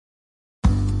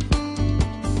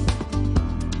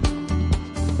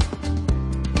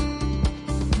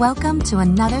Welcome to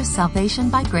another Salvation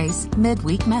by Grace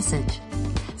Midweek message.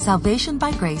 Salvation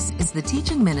by Grace is the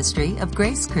teaching ministry of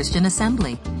Grace Christian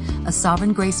Assembly, a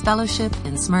Sovereign Grace Fellowship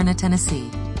in Smyrna,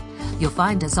 Tennessee. You'll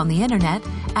find us on the internet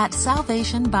at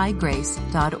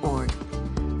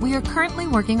salvationbygrace.org. We are currently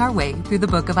working our way through the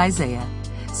book of Isaiah,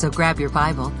 so grab your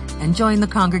Bible and join the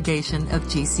congregation of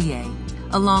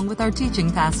GCA, along with our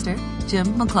teaching pastor, Jim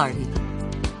McClarty.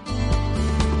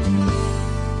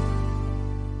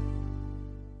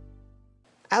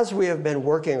 As we have been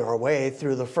working our way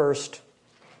through the first,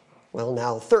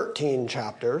 now 13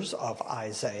 chapters of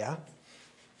Isaiah,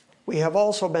 we have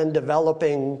also been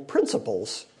developing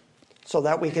principles so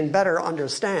that we can better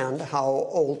understand how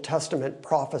Old Testament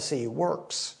prophecy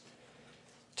works.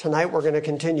 Tonight we're going to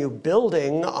continue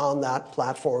building on that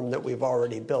platform that we've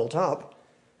already built up.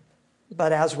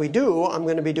 But as we do, I'm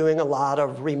going to be doing a lot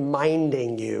of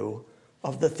reminding you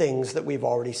of the things that we've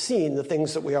already seen, the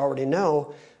things that we already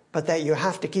know, but that you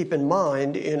have to keep in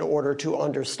mind in order to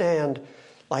understand,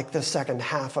 like the second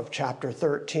half of chapter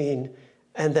 13,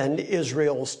 and then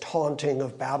Israel's taunting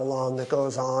of Babylon that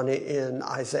goes on in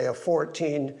Isaiah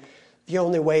 14. The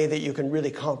only way that you can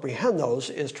really comprehend those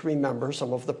is to remember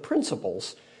some of the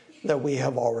principles that we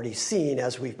have already seen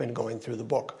as we've been going through the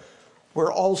book.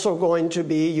 We're also going to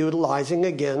be utilizing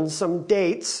again some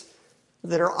dates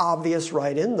that are obvious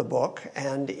right in the book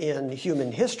and in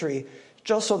human history,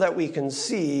 just so that we can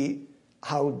see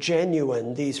how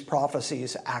genuine these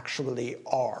prophecies actually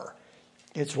are.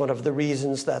 It's one of the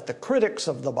reasons that the critics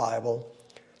of the Bible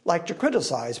like to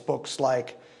criticize books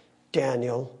like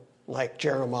Daniel, like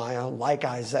Jeremiah, like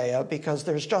Isaiah, because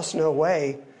there's just no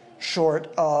way,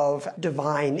 short of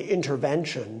divine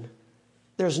intervention,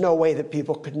 there's no way that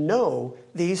people could know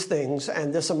these things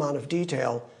and this amount of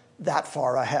detail that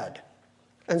far ahead.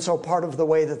 And so part of the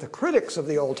way that the critics of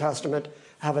the Old Testament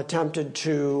have attempted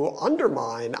to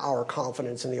undermine our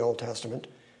confidence in the Old Testament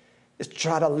is to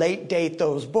try to late date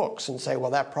those books and say, well,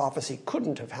 that prophecy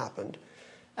couldn't have happened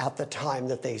at the time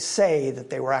that they say that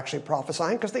they were actually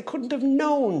prophesying, because they couldn't have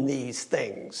known these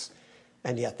things.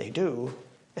 And yet they do.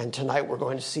 And tonight we're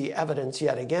going to see evidence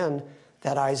yet again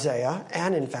that Isaiah,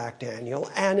 and in fact Daniel,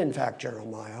 and in fact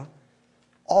Jeremiah,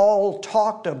 all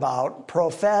talked about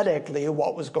prophetically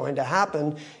what was going to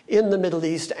happen in the Middle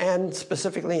East and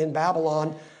specifically in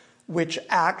Babylon, which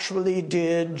actually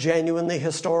did genuinely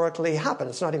historically happen.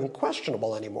 It's not even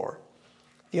questionable anymore.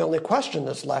 The only question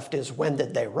that's left is, when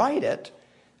did they write it?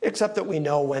 Except that we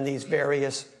know when these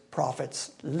various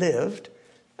prophets lived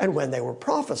and when they were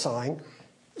prophesying.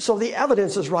 So the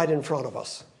evidence is right in front of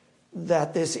us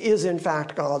that this is in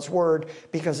fact God's word,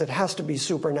 because it has to be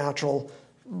supernatural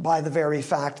by the very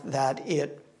fact that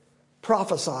it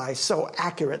prophesies so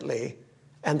accurately,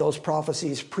 and those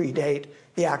prophecies predate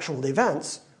the actual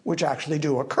events, which actually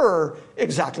do occur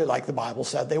exactly like the Bible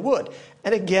said they would.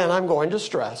 And again, I'm going to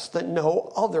stress that no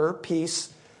other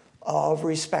piece of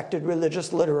respected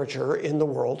religious literature in the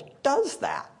world does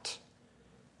that.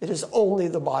 It is only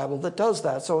the Bible that does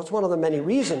that. So it's one of the many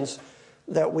reasons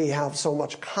that we have so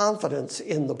much confidence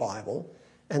in the Bible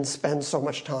and spend so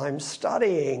much time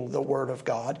studying the Word of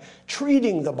God,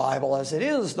 treating the Bible as it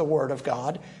is the Word of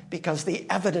God, because the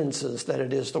evidences that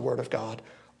it is the Word of God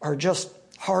are just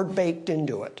hard-baked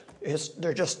into it.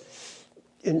 They're just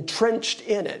entrenched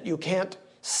in it. You can't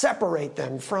separate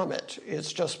them from it.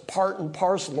 It's just part and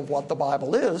parcel of what the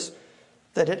Bible is,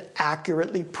 that it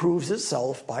accurately proves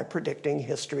itself by predicting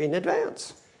history in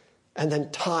advance. And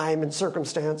then time and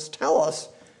circumstance tell us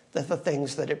that the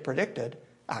things that it predicted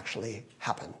actually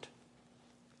happened.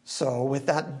 So with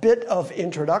that bit of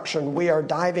introduction, we are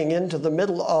diving into the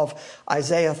middle of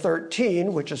Isaiah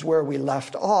 13, which is where we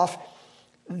left off.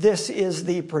 This is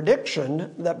the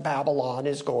prediction that Babylon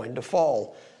is going to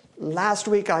fall. Last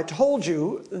week I told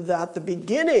you that the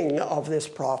beginning of this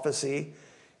prophecy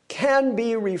can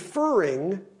be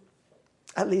referring,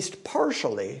 at least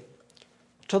partially,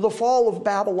 to the fall of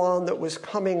Babylon that was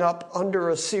coming up under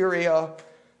Assyria,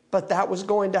 but that was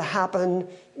going to happen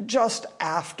just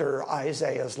after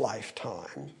Isaiah's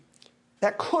lifetime.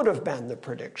 That could have been the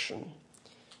prediction.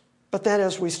 But then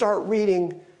as we start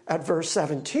reading at verse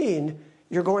 17,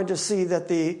 you're going to see that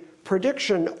the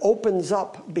prediction opens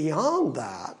up beyond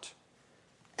that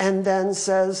and then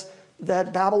says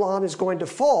that Babylon is going to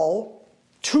fall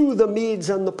to the Medes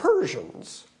and the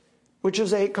Persians, which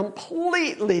is a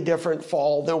completely different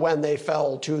fall than when they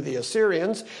fell to the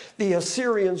Assyrians. The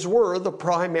Assyrians were the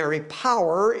primary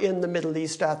power in the Middle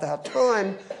East at that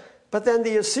time, but then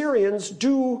the Assyrians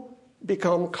do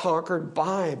become conquered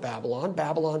by Babylon.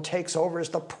 Babylon takes over as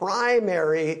the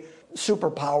primary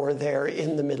superpower there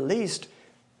in the Middle East.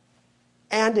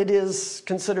 and it is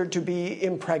considered to be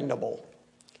impregnable.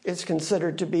 It's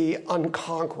considered to be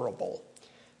unconquerable.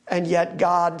 And yet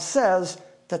God says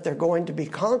that they're going to be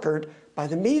conquered by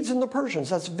the Medes and the Persians.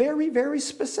 That's very, very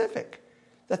specific,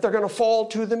 that they're going to fall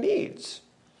to the Medes.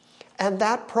 And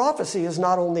that prophecy is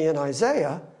not only in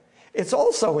Isaiah, it's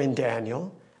also in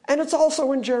Daniel, and it's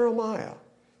also in Jeremiah.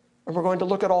 And we're going to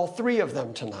look at all three of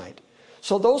them tonight.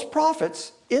 So those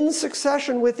prophets, in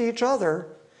succession with each other,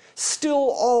 still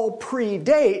all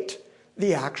predate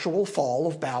the actual fall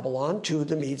of Babylon to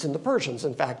the Medes and the Persians.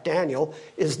 In fact, Daniel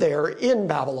is there in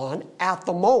Babylon at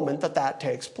the moment that that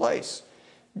takes place.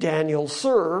 Daniel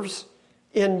serves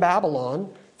in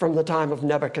Babylon from the time of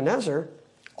Nebuchadnezzar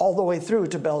all the way through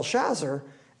to Belshazzar,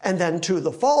 and then to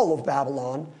the fall of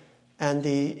Babylon and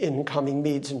the incoming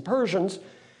Medes and Persians.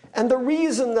 And the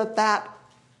reason that that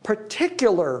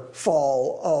particular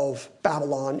fall of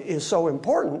Babylon is so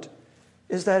important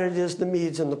is that it is the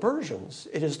Medes and the Persians.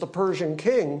 It is the Persian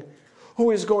king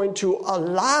who is going to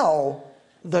allow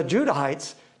the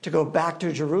Judahites to go back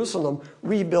to Jerusalem,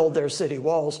 rebuild their city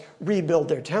walls, rebuild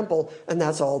their temple, and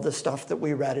that's all the stuff that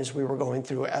we read as we were going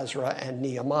through Ezra and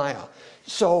Nehemiah.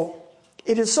 So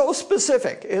it is so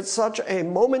specific. It's such a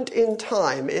moment in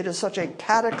time. It is such a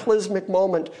cataclysmic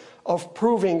moment of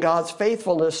proving God's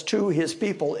faithfulness to his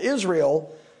people,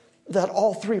 Israel, that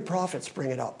all three prophets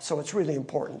bring it up. So it's really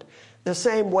important. The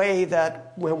same way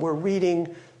that when we're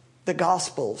reading the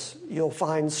Gospels, you'll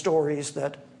find stories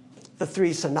that the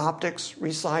three synoptics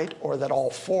recite, or that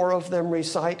all four of them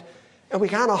recite. And we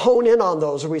kind of hone in on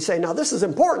those, and we say, now this is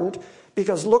important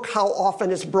because look how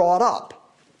often it's brought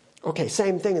up. Okay,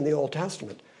 same thing in the Old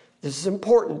Testament. This is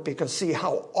important because see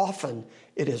how often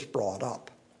it is brought up.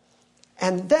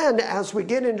 And then as we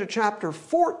get into chapter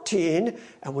 14,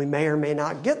 and we may or may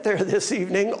not get there this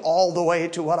evening all the way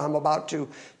to what I'm about to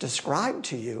describe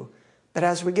to you, but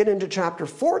as we get into chapter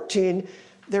 14,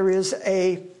 there is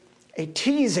a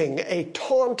teasing, a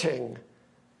taunting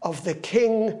of the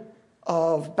king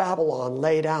of Babylon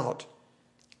laid out.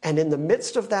 And in the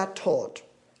midst of that taunt,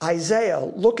 Isaiah,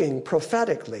 looking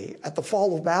prophetically at the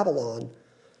fall of Babylon,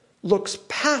 looks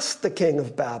past the king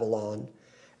of Babylon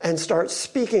and starts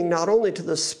speaking not only to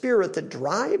the spirit that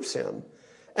drives him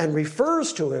and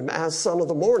refers to him as son of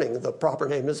the morning, the proper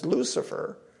name is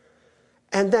Lucifer,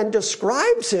 and then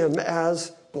describes him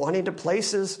as wanting to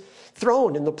place his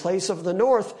throne in the place of the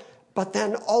north, but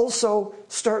then also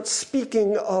starts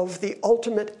speaking of the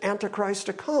ultimate Antichrist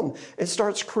to come and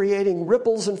starts creating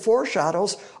ripples and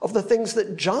foreshadows of the things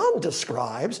that John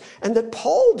describes and that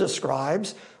Paul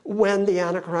describes when the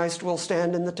Antichrist will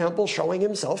stand in the temple showing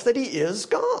himself that he is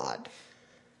God.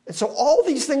 And so all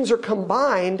these things are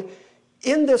combined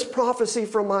in this prophecy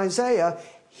from Isaiah.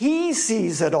 He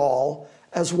sees it all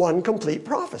as one complete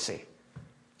prophecy.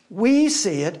 We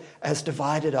see it as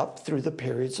divided up through the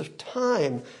periods of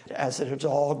time, as it has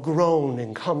all grown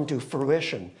and come to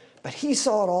fruition. But he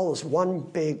saw it all as one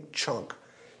big chunk.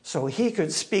 So he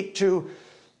could speak to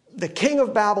the king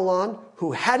of Babylon,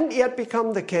 who hadn't yet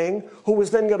become the king, who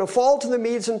was then going to fall to the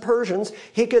Medes and Persians.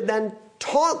 He could then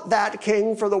taunt that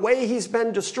king for the way he's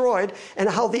been destroyed and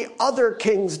how the other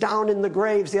kings down in the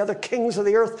graves, the other kings of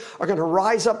the earth, are going to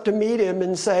rise up to meet him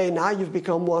and say, now you've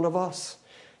become one of us.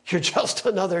 You're just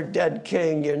another dead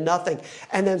king. You're nothing.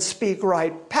 And then speak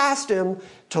right past him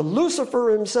to Lucifer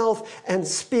himself and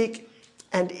speak.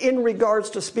 And in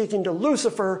regards to speaking to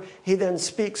Lucifer, he then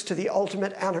speaks to the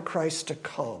ultimate Antichrist to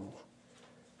come.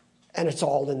 And it's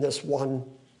all in this one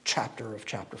chapter of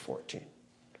chapter 14.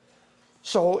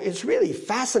 So it's really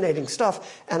fascinating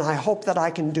stuff. And I hope that I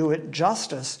can do it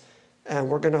justice. And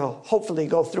we're going to hopefully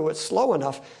go through it slow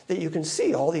enough that you can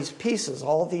see all these pieces,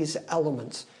 all these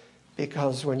elements.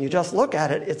 Because when you just look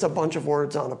at it, it's a bunch of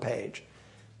words on a page.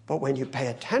 But when you pay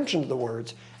attention to the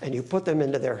words and you put them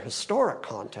into their historic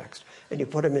context and you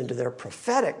put them into their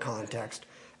prophetic context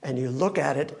and you look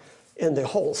at it in the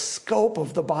whole scope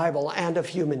of the Bible and of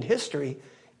human history,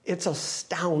 it's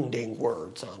astounding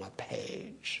words on a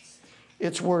page.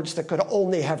 It's words that could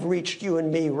only have reached you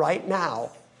and me right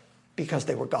now because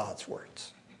they were God's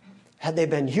words. Had they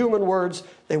been human words,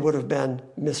 they would have been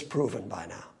misproven by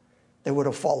now. They would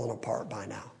have fallen apart by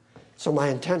now. So my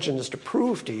intention is to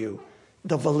prove to you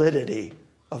the validity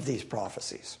of these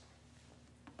prophecies.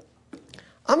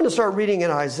 I'm going to start reading in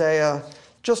Isaiah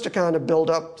just to kind of build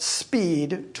up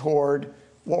speed toward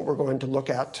what we're going to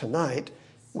look at tonight.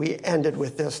 We ended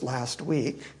with this last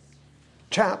week.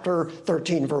 Chapter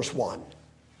 13, verse 1.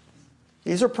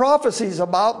 These are prophecies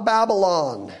about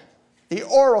Babylon, the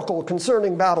oracle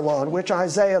concerning Babylon, which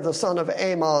Isaiah the son of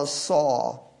Amoz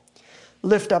saw.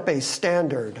 Lift up a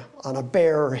standard on a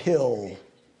bare hill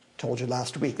told you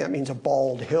last week that means a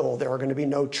bald hill. There are going to be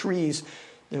no trees.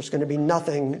 There's going to be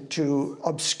nothing to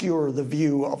obscure the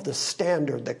view of the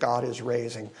standard that God is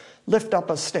raising. Lift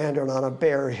up a standard on a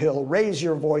bare hill. Raise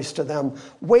your voice to them.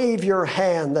 Wave your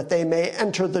hand that they may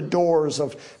enter the doors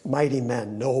of mighty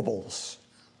men, nobles.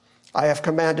 I have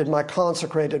commanded my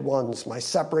consecrated ones, my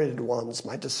separated ones,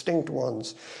 my distinct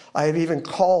ones. I have even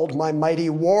called my mighty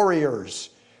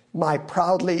warriors, my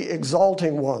proudly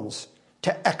exalting ones,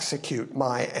 to execute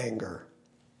my anger.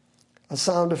 A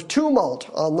sound of tumult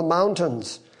on the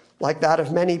mountains, like that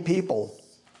of many people.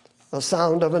 The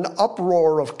sound of an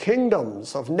uproar of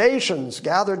kingdoms, of nations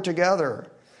gathered together.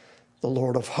 The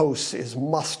Lord of hosts is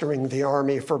mustering the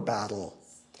army for battle.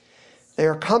 They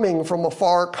are coming from a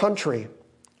far country,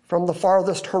 from the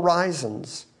farthest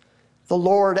horizons, the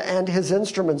Lord and his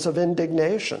instruments of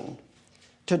indignation,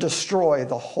 to destroy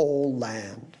the whole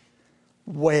land.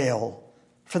 Wail,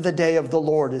 for the day of the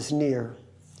Lord is near.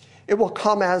 It will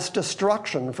come as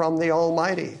destruction from the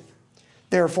Almighty.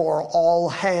 Therefore, all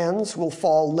hands will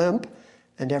fall limp,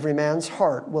 and every man's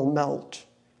heart will melt,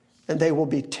 and they will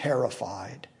be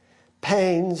terrified.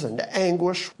 Pains and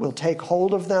anguish will take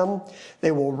hold of them.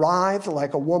 They will writhe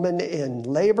like a woman in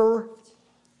labor.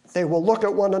 They will look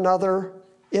at one another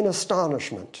in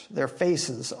astonishment, their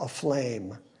faces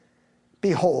aflame.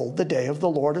 Behold, the day of the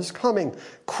Lord is coming,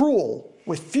 cruel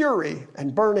with fury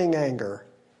and burning anger,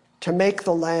 to make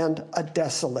the land a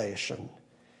desolation,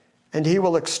 and he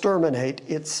will exterminate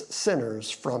its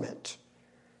sinners from it.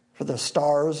 For the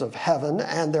stars of heaven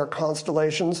and their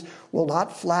constellations will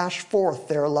not flash forth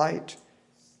their light.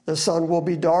 The sun will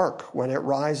be dark when it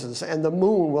rises, and the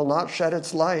moon will not shed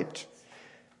its light.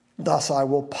 Thus I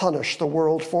will punish the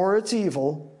world for its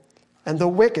evil, and the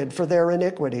wicked for their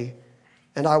iniquity,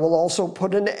 and I will also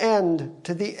put an end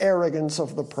to the arrogance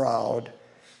of the proud,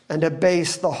 and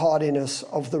abase the haughtiness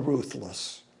of the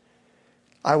ruthless.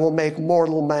 I will make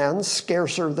mortal man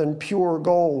scarcer than pure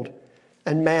gold,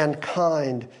 and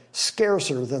mankind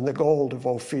scarcer than the gold of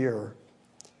Ophir.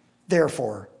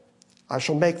 Therefore, I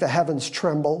shall make the heavens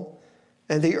tremble,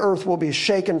 and the earth will be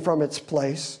shaken from its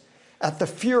place at the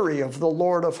fury of the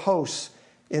Lord of hosts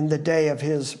in the day of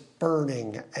his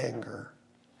burning anger.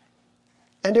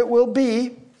 And it will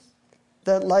be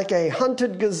that like a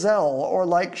hunted gazelle or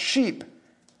like sheep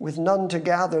with none to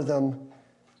gather them,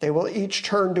 they will each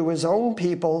turn to his own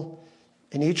people,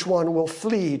 and each one will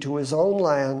flee to his own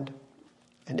land.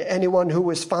 And anyone who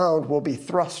is found will be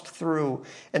thrust through,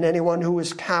 and anyone who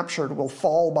is captured will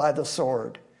fall by the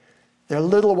sword. Their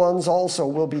little ones also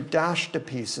will be dashed to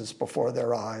pieces before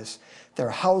their eyes.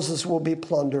 Their houses will be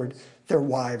plundered, their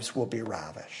wives will be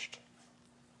ravished.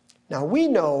 Now we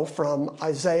know from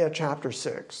Isaiah chapter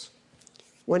 6,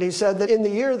 when he said that in the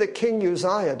year that King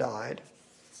Uzziah died,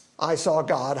 I saw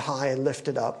God high and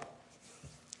lifted up.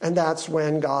 And that's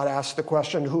when God asked the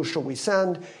question, who shall we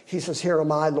send? He says, here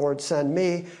am I, Lord, send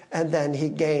me. And then he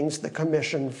gains the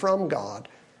commission from God.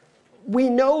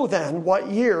 We know then what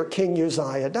year King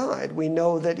Uzziah died. We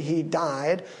know that he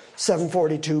died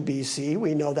 742 BC.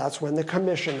 We know that's when the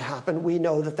commission happened. We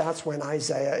know that that's when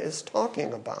Isaiah is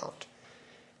talking about.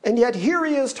 And yet here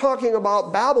he is talking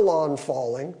about Babylon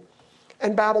falling.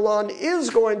 And Babylon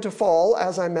is going to fall,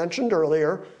 as I mentioned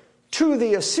earlier, to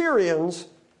the Assyrians,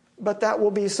 but that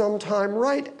will be sometime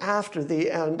right after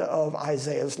the end of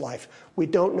Isaiah's life. We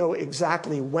don't know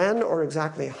exactly when or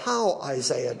exactly how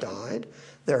Isaiah died.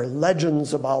 There are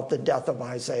legends about the death of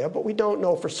Isaiah, but we don't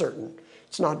know for certain.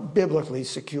 It's not biblically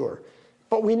secure.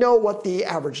 But we know what the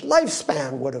average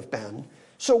lifespan would have been,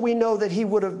 so we know that he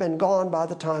would have been gone by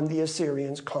the time the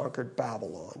Assyrians conquered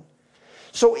Babylon.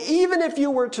 So even if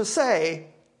you were to say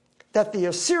that the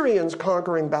Assyrians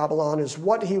conquering Babylon is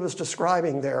what he was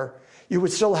describing there, you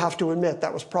would still have to admit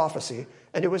that was prophecy,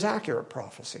 and it was accurate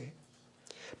prophecy.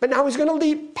 But now he's going to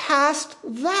leap past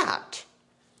that.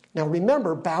 Now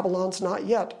remember, Babylon's not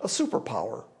yet a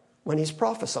superpower when he's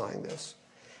prophesying this.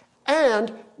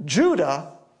 And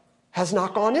Judah has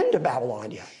not gone into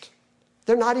Babylon yet.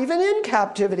 They're not even in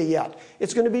captivity yet.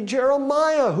 It's going to be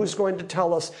Jeremiah who's going to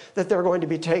tell us that they're going to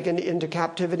be taken into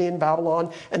captivity in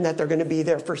Babylon and that they're going to be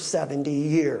there for 70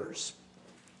 years.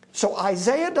 So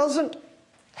Isaiah doesn't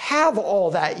have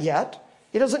all that yet.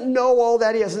 He doesn't know all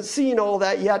that. He hasn't seen all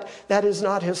that yet. That is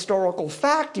not historical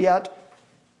fact yet.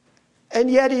 And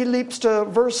yet he leaps to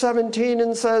verse 17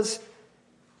 and says,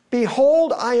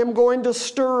 behold, I am going to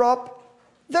stir up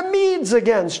the Medes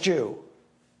against you.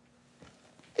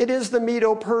 It is the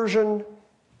Medo-Persian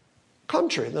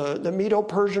country, the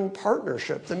Medo-Persian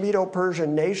partnership, the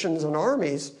Medo-Persian nations and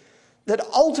armies that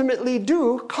ultimately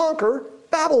do conquer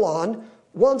Babylon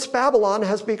once Babylon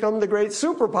has become the great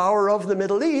superpower of the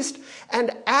Middle East,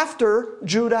 and after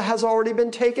Judah has already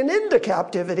been taken into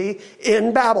captivity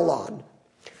in Babylon.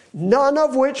 None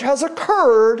of which has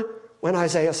occurred when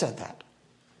Isaiah said that.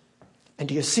 And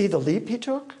do you see the leap he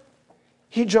took?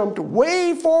 He jumped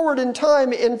way forward in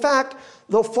time. In fact,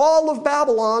 the fall of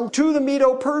Babylon to the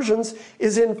Medo-Persians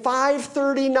is in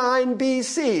 539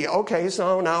 BC. Okay,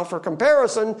 so now for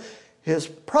comparison, his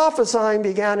prophesying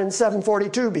began in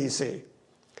 742 BC.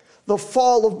 The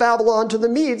fall of Babylon to the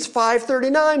Medes,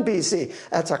 539 BC.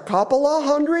 That's a couple of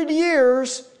hundred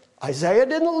years. Isaiah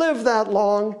didn't live that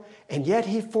long, and yet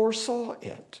he foresaw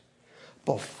it.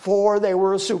 Before they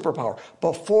were a superpower,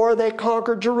 before they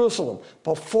conquered Jerusalem,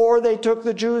 before they took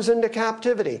the Jews into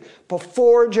captivity,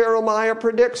 before Jeremiah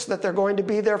predicts that they're going to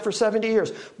be there for 70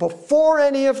 years, before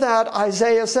any of that,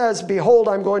 Isaiah says, behold,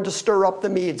 I'm going to stir up the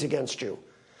Medes against you.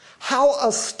 How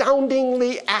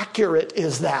astoundingly accurate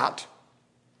is that?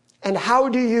 And how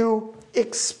do you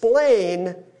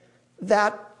explain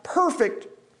that perfect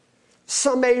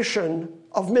summation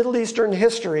of Middle Eastern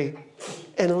history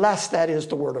unless that is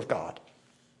the Word of God?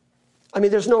 I mean,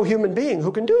 there's no human being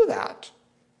who can do that.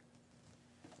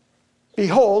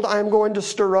 Behold, I am going to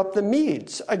stir up the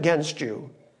Medes against you.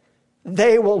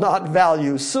 They will not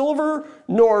value silver,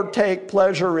 nor take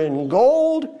pleasure in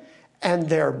gold, and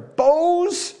their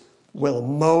bows will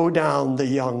mow down the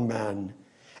young men.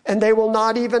 And they will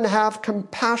not even have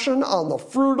compassion on the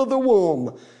fruit of the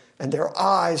womb, and their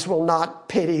eyes will not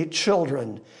pity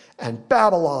children. And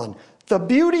Babylon, the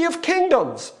beauty of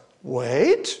kingdoms.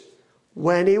 Wait,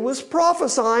 when he was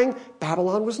prophesying,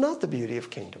 Babylon was not the beauty of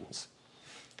kingdoms.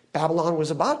 Babylon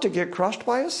was about to get crushed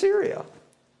by Assyria.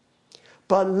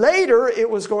 But later it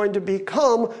was going to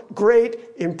become great,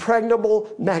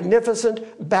 impregnable,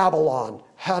 magnificent Babylon.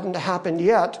 Hadn't happened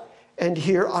yet, and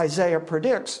here Isaiah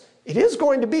predicts it is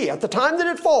going to be, at the time that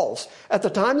it falls, at the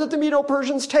time that the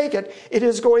Medo-Persians take it, it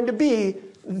is going to be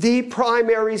the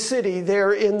primary city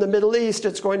there in the Middle East.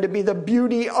 It's going to be the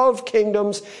beauty of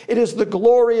kingdoms. It is the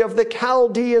glory of the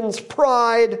Chaldeans'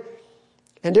 pride.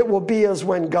 And it will be as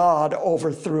when God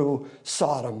overthrew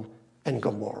Sodom and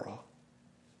Gomorrah.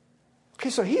 Okay,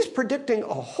 so he's predicting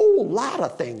a whole lot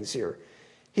of things here.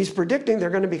 He's predicting they're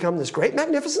going to become this great,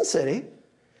 magnificent city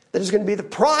that is going to be the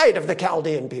pride of the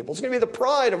Chaldean people. It's going to be the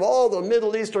pride of all the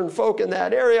Middle Eastern folk in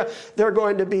that area. They're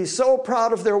going to be so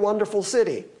proud of their wonderful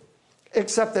city.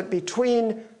 Except that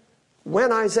between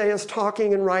when Isaiah is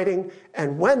talking and writing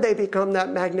and when they become that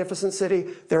magnificent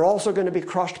city, they're also going to be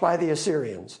crushed by the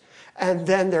Assyrians. And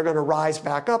then they're going to rise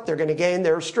back up. They're going to gain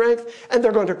their strength, and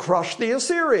they're going to crush the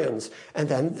Assyrians. And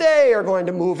then they are going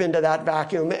to move into that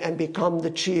vacuum and become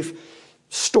the chief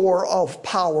store of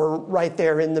power right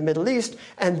there in the Middle East.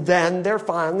 And then they're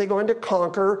finally going to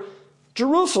conquer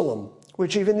Jerusalem,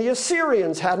 which even the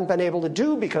Assyrians hadn't been able to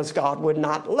do because God would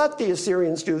not let the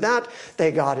Assyrians do that.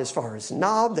 They got as far as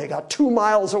Nob. They got 2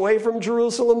 miles away from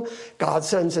Jerusalem. God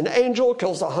sends an angel,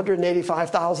 kills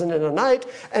 185,000 in a night,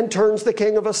 and turns the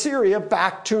king of Assyria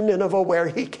back to Nineveh where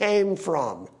he came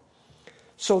from.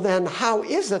 So then how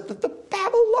is it that the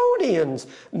Babylonians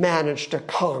managed to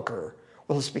conquer?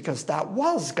 Well, it's because that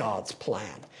was God's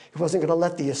plan. He wasn't going to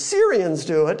let the Assyrians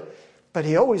do it, but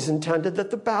he always intended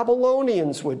that the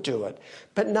Babylonians would do it.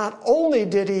 But not only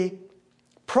did he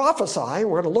prophesy,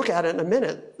 we're going to look at it in a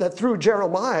minute, that through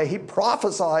Jeremiah he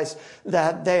prophesies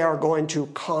that they are going to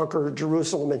conquer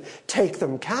Jerusalem and take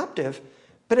them captive,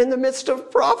 but in the midst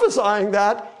of prophesying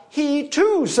that, he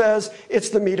too says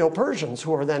it's the Medo-Persians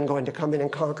who are then going to come in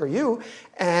and conquer you.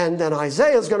 And then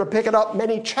Isaiah is going to pick it up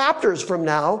many chapters from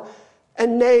now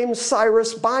and name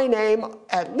Cyrus by name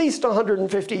at least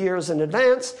 150 years in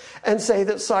advance and say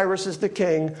that Cyrus is the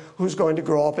king who's going to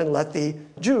grow up and let the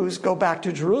Jews go back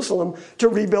to Jerusalem to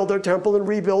rebuild their temple and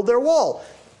rebuild their wall.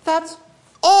 That's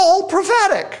all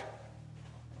prophetic.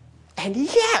 And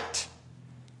yet,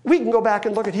 we can go back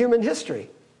and look at human history,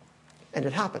 and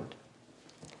it happened.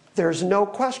 There's no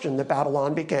question that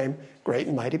Babylon became great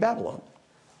and mighty Babylon.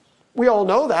 We all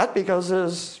know that because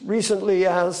as recently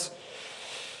as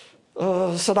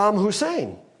Saddam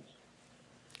Hussein,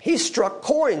 he struck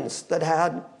coins that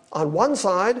had on one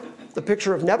side the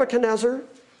picture of Nebuchadnezzar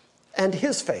and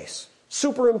his face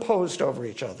superimposed over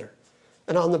each other,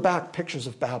 and on the back pictures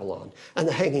of Babylon and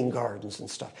the hanging gardens and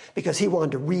stuff, because he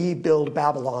wanted to rebuild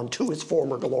Babylon to its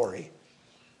former glory.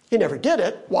 He never did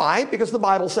it. Why? Because the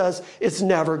Bible says it's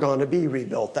never going to be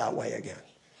rebuilt that way again.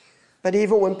 But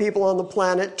even when people on the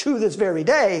planet to this very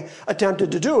day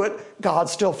attempted to do it, God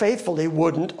still faithfully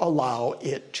wouldn't allow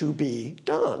it to be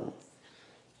done.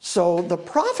 So the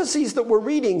prophecies that we're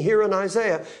reading here in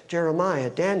Isaiah,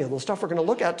 Jeremiah, Daniel, the stuff we're going to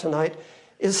look at tonight,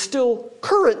 is still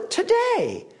current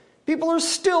today. People are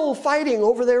still fighting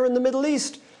over there in the Middle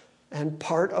East. And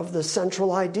part of the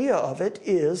central idea of it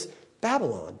is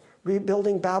Babylon,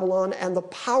 rebuilding Babylon and the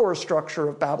power structure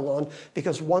of Babylon,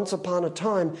 because once upon a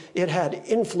time it had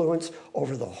influence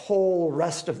over the whole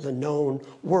rest of the known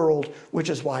world, which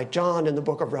is why John in the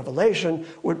book of Revelation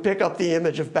would pick up the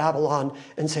image of Babylon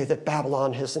and say that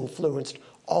Babylon has influenced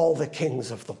all the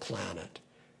kings of the planet.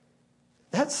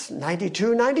 That's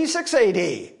 92, 96 AD.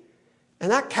 And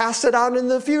that casts it out in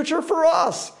the future for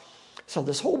us. So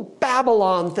this whole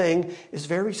Babylon thing is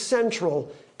very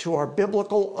central to our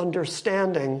biblical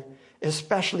understanding,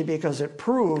 especially because it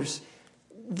proves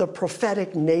the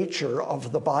prophetic nature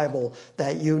of the Bible,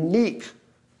 that unique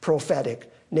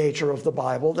prophetic nature of the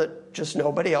Bible that just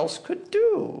nobody else could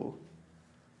do.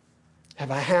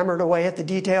 Have I hammered away at the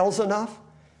details enough?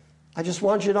 I just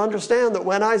want you to understand that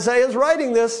when Isaiah is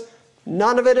writing this,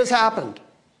 none of it has happened.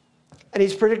 And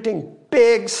he's predicting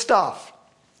big stuff.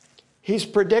 He's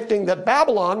predicting that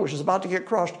Babylon, which is about to get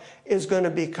crushed, is going to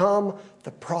become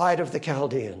the pride of the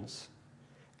Chaldeans.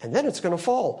 And then it's going to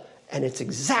fall. And it's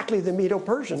exactly the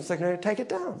Medo-Persians that are going to take it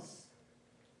down.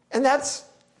 And that's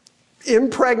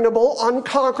impregnable,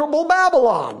 unconquerable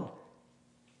Babylon.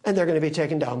 And they're going to be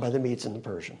taken down by the Medes and the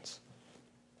Persians.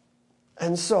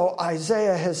 And so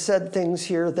Isaiah has said things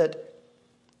here that,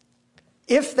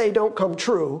 if they don't come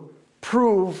true,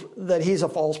 prove that he's a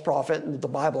false prophet and the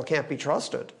Bible can't be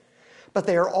trusted. But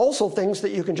they are also things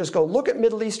that you can just go look at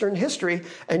Middle Eastern history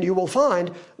and you will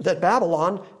find that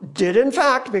Babylon did in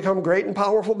fact become great and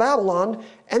powerful Babylon,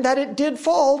 and that it did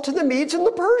fall to the Medes and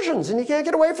the Persians, and you can't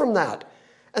get away from that.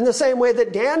 And the same way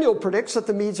that Daniel predicts that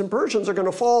the Medes and Persians are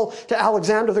going to fall to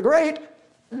Alexander the Great,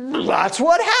 that's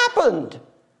what happened.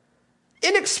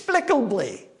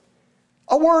 Inexplicably.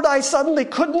 A word I suddenly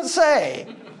couldn't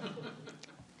say.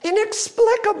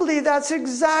 Inexplicably, that's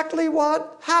exactly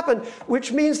what happened,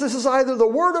 which means this is either the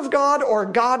word of God or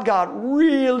God got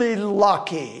really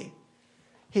lucky.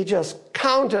 He just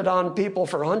counted on people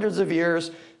for hundreds of years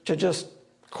to just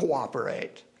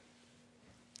cooperate.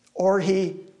 Or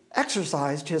he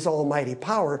exercised his almighty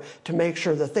power to make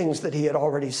sure the things that he had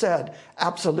already said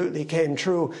absolutely came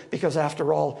true, because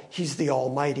after all, he's the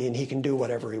Almighty and he can do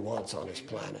whatever he wants on his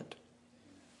planet.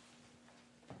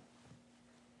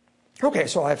 Okay,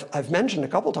 so I've mentioned a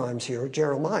couple times here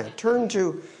Jeremiah. Turn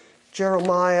to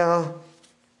Jeremiah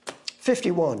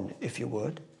 51, if you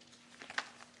would.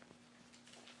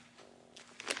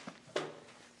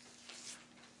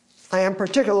 I am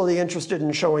particularly interested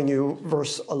in showing you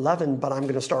verse 11, but I'm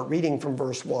going to start reading from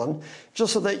verse 1,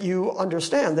 just so that you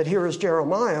understand that here is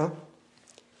Jeremiah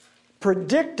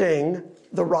predicting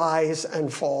the rise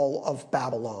and fall of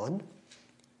Babylon.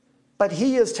 But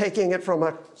he is taking it from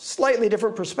a slightly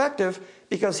different perspective,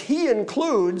 because he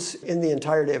includes in the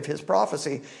entirety of his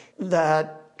prophecy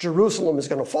that Jerusalem is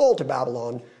going to fall to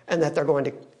Babylon and that they're going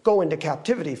to go into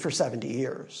captivity for 70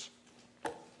 years.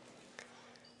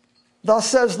 Thus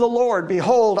says the Lord,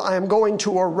 behold, I am going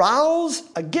to arouse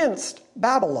against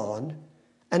Babylon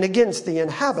and against the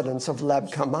inhabitants of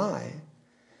Leb-Kamai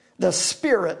the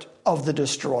spirit of the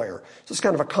destroyer. So it's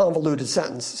kind of a convoluted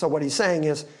sentence. So what he's saying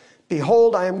is,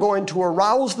 behold, I am going to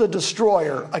arouse the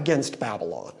destroyer against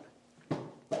Babylon.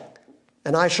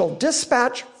 And I shall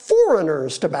dispatch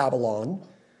foreigners to Babylon,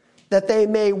 that they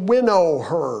may winnow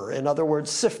her, in other words,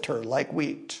 sift her like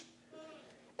wheat.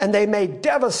 And they may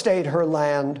devastate her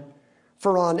land,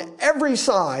 for on every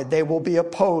side they will be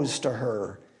opposed to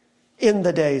her in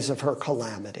the days of her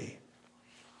calamity.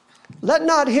 Let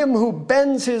not him who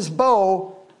bends his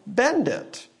bow bend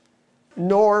it,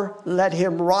 nor let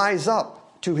him rise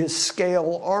up to his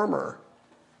scale armor.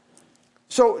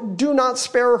 So do not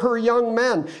spare her young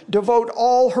men. Devote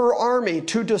all her army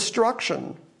to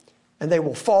destruction, and they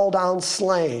will fall down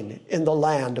slain in the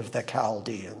land of the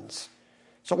Chaldeans.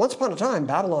 So once upon a time,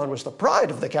 Babylon was the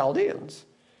pride of the Chaldeans.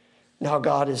 Now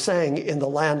God is saying, in the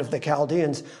land of the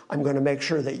Chaldeans, I'm going to make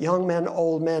sure that young men,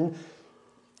 old men,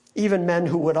 even men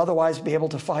who would otherwise be able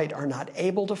to fight are not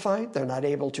able to fight. They're not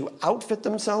able to outfit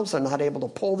themselves. They're not able to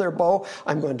pull their bow.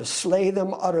 I'm going to slay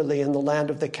them utterly in the land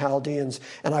of the Chaldeans,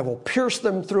 and I will pierce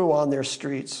them through on their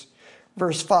streets.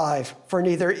 Verse 5, for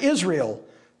neither Israel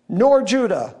nor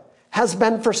Judah has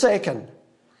been forsaken.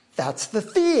 That's the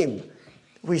theme.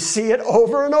 We see it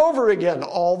over and over again.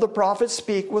 All the prophets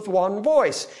speak with one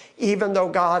voice. Even though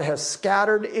God has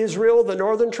scattered Israel, the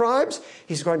northern tribes,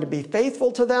 he's going to be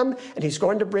faithful to them, and he's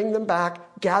going to bring them back,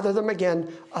 gather them again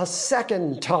a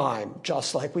second time,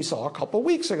 just like we saw a couple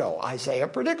weeks ago. Isaiah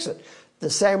predicts it. The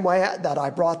same way that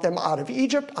I brought them out of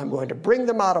Egypt, I'm going to bring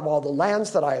them out of all the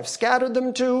lands that I have scattered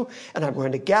them to, and I'm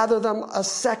going to gather them a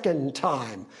second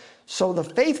time. So the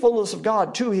faithfulness of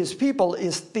God to his people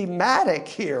is thematic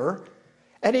here.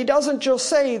 And he doesn't just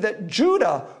say that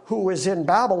Judah, who is in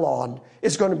Babylon,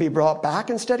 is going to be brought back.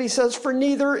 Instead, he says, for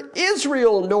neither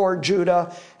Israel nor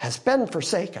Judah has been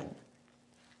forsaken.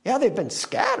 Yeah, they've been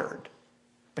scattered,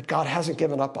 but God hasn't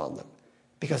given up on them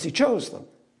because he chose them.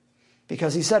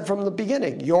 Because he said from the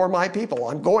beginning, you're my people,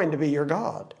 I'm going to be your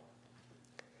God.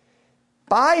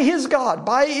 By his God,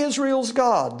 by Israel's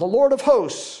God, the Lord of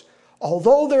hosts,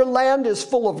 although their land is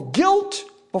full of guilt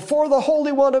before the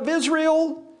Holy One of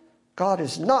Israel, God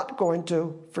is not going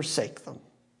to forsake them.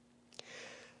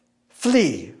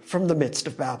 Flee from the midst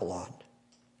of Babylon,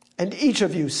 and each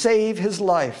of you save his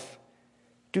life.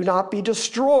 Do not be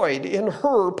destroyed in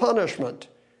her punishment,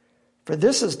 for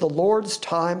this is the Lord's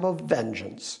time of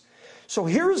vengeance. So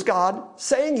here's God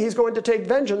saying he's going to take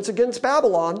vengeance against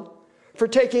Babylon for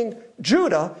taking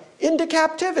Judah into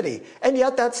captivity. And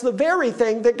yet that's the very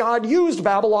thing that God used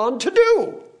Babylon to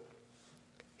do.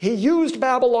 He used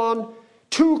Babylon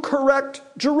to correct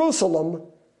Jerusalem.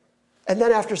 And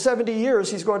then after 70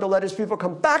 years, he's going to let his people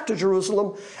come back to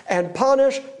Jerusalem and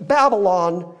punish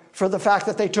Babylon for the fact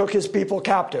that they took his people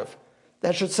captive.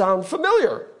 That should sound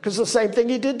familiar, because the same thing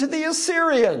he did to the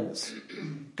Assyrians,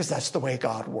 because that's the way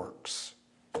God works.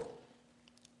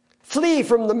 Flee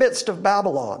from the midst of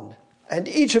Babylon, and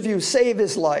each of you save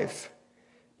his life.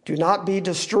 Do not be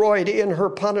destroyed in her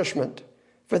punishment,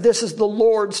 for this is the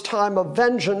Lord's time of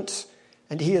vengeance,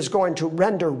 and he is going to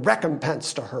render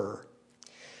recompense to her.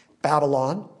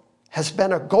 Babylon has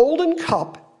been a golden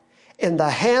cup in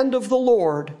the hand of the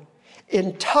Lord,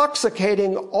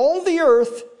 intoxicating all the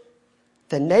earth.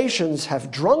 The nations have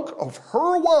drunk of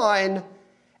her wine,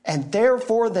 and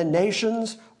therefore the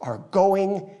nations are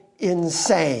going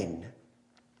insane.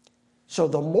 So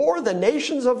the more the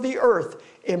nations of the earth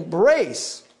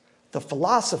embrace the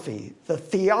philosophy, the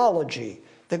theology,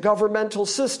 the governmental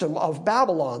system of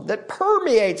Babylon that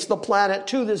permeates the planet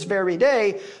to this very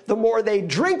day, the more they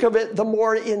drink of it, the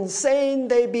more insane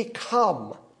they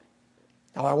become.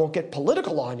 Now, I won't get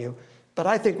political on you, but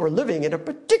I think we're living in a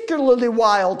particularly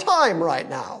wild time right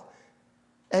now.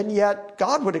 And yet,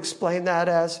 God would explain that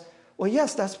as, well,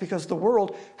 yes, that's because the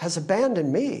world has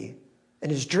abandoned me and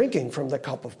is drinking from the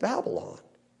cup of Babylon.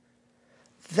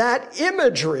 That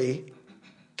imagery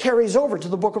carries over to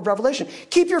the book of Revelation.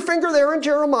 Keep your finger there in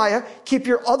Jeremiah, keep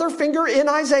your other finger in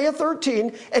Isaiah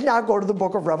 13, and now go to the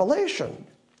book of Revelation.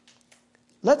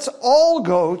 Let's all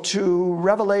go to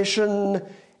Revelation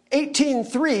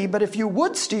 18:3, but if you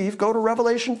would, Steve, go to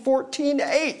Revelation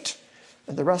 14:8,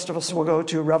 and the rest of us will go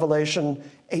to Revelation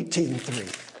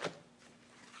 18:3.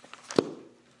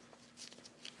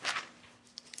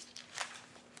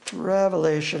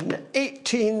 Revelation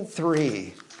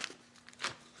 18:3.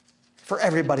 For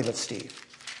everybody but Steve.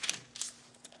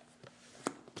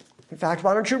 In fact,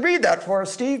 why don't you read that for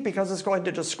us, Steve, because it's going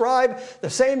to describe the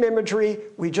same imagery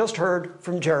we just heard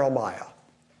from Jeremiah.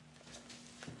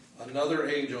 Another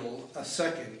angel, a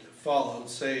second, followed,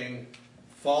 saying,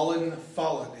 Fallen,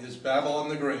 fallen is Babylon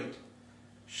the Great,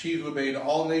 she who made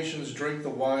all nations drink the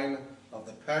wine of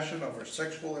the passion of her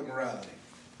sexual immorality.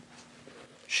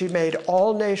 She made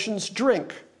all nations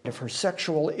drink of her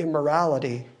sexual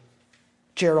immorality.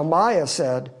 Jeremiah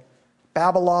said,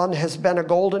 Babylon has been a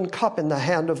golden cup in the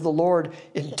hand of the Lord,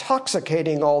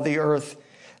 intoxicating all the earth.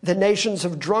 The nations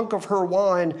have drunk of her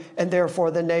wine, and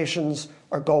therefore the nations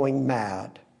are going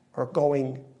mad, or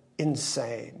going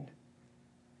insane.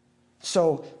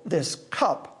 So this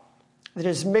cup that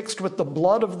is mixed with the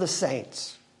blood of the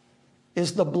saints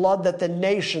is the blood that the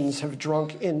nations have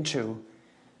drunk into,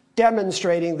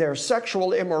 demonstrating their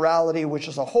sexual immorality, which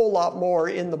is a whole lot more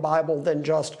in the Bible than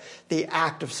just the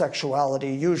act of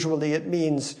sexuality. Usually it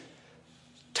means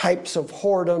types of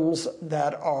whoredoms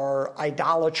that are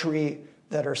idolatry,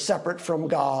 that are separate from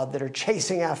God, that are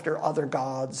chasing after other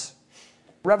gods.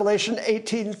 Revelation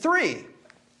 18:3.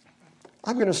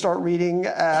 I'm going to start reading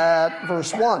at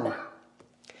verse 1.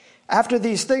 After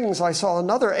these things I saw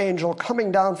another angel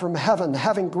coming down from heaven,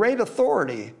 having great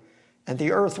authority, and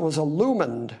the earth was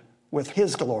illumined with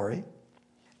his glory.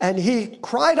 And he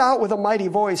cried out with a mighty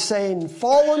voice, saying,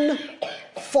 Fallen,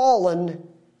 fallen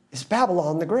is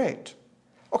Babylon the Great.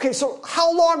 Okay, so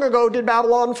how long ago did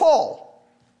Babylon fall?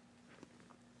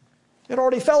 It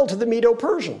already fell to the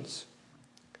Medo-Persians.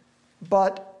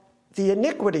 But the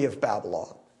iniquity of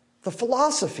Babylon, the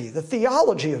philosophy, the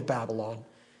theology of Babylon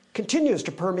continues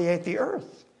to permeate the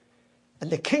earth.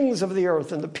 And the kings of the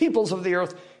earth and the peoples of the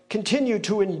earth continue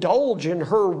to indulge in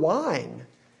her wine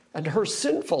and her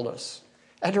sinfulness.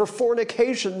 and her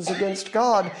fornications against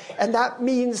God. And that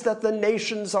means that the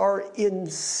nations are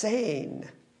insane.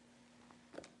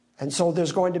 And so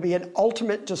there's going to be an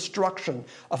ultimate destruction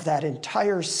of that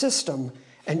entire system.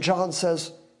 And John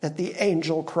says that the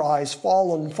angel cries,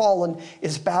 "Fallen, fallen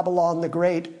is Babylon the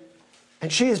Great,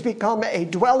 and she has become a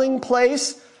dwelling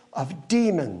place of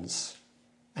demons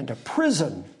and a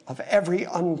prison of every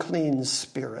unclean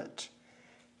spirit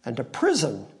and a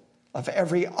prison of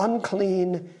every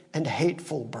unclean and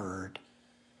hateful bird.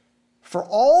 For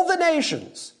all the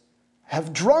nations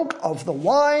have drunk of the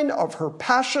wine of her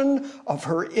passion, of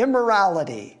her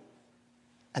immorality,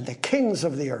 and the kings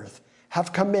of the earth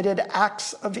have committed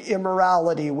acts of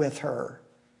immorality with her.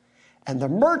 And the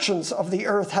merchants of the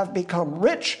earth have become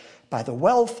rich by the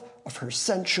wealth of her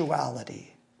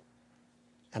sensuality."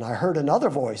 And I heard another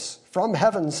voice from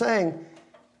heaven saying,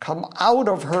 "Come out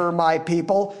of her, my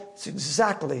people." It's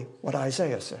exactly what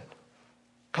Isaiah said.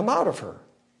 Come out of her.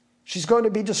 She's going to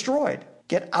be destroyed.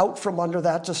 Get out from under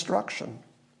that destruction.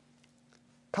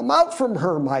 Come out from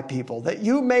her, my people, that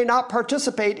you may not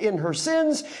participate in her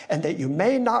sins and that you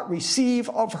may not receive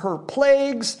of her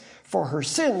plagues, for her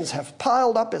sins have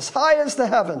piled up as high as the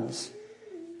heavens,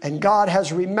 and God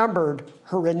has remembered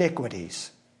her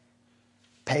iniquities.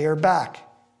 Pay her back,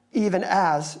 even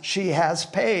as she has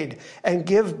paid, and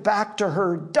give back to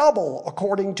her double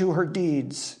according to her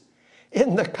deeds.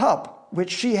 In the cup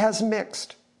which she has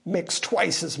mix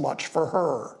twice as much for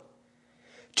her.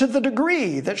 To the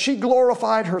degree that she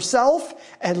glorified herself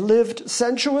and lived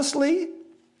sensuously,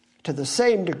 to the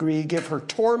same degree give her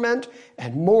torment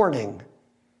and mourning.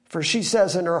 For she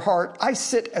says in her heart, "I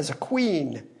sit as a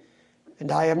queen,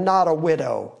 and I am not a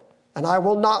widow, and I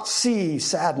will not see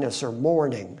sadness or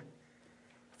mourning."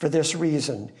 For this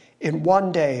reason, in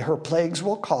one day her plagues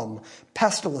will come,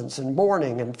 pestilence and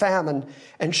mourning and famine,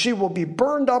 and she will be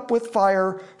burned up with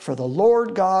fire, for the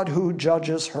Lord God who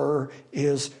judges her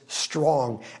is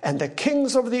strong. And the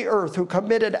kings of the earth who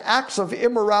committed acts of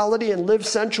immorality and lived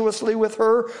sensuously with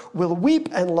her will weep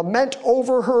and lament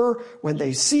over her when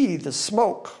they see the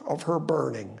smoke of her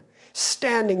burning,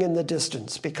 standing in the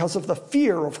distance because of the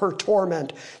fear of her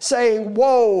torment, saying,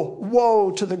 "Woe,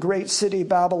 woe to the great city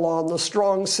Babylon, the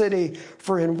strong city,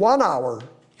 for in 1 hour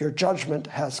your judgment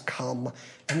has come."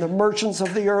 And the merchants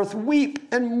of the earth weep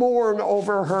and mourn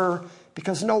over her,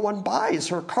 because no one buys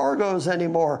her cargoes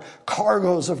anymore,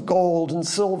 cargoes of gold and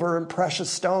silver and precious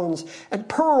stones and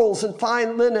pearls and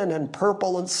fine linen and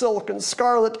purple and silk and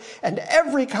scarlet and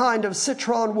every kind of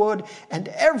citron wood and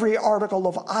every article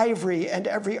of ivory and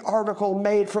every article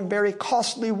made from very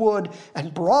costly wood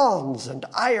and bronze and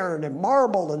iron and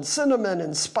marble and cinnamon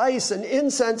and spice and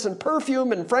incense and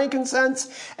perfume and frankincense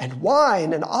and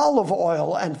wine and olive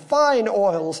oil and fine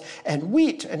oils and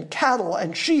wheat and cattle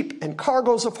and sheep and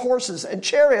cargoes of horses and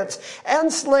chariots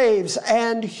and slaves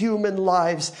and human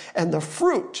lives. And the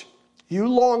fruit you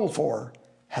long for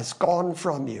has gone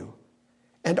from you.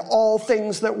 And all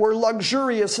things that were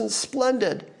luxurious and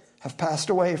splendid have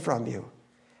passed away from you.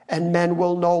 And men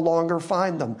will no longer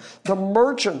find them. The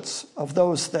merchants of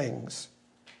those things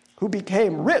who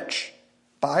became rich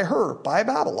by her, by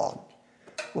Babylon,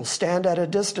 will stand at a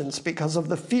distance because of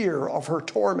the fear of her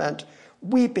torment,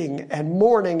 weeping and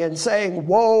mourning and saying,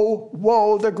 "Woe,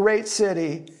 woe, the great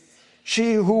city,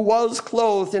 she who was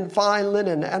clothed in fine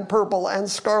linen and purple and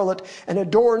scarlet and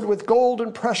adorned with gold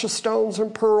and precious stones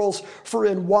and pearls, for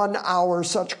in 1 hour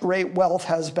such great wealth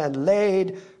has been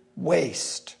laid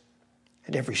waste."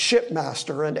 And every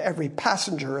shipmaster and every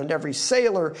passenger and every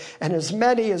sailor and as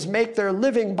many as make their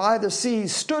living by the sea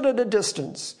stood at a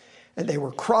distance, and they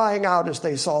were crying out as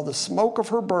they saw the smoke of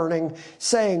her burning,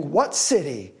 saying, "What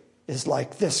city is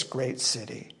like this great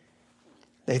city?"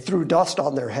 They threw dust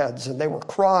on their heads, and they were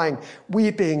crying,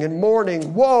 weeping and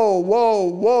mourning, "Woe, woe,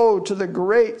 woe to the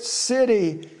great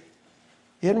city,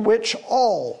 in which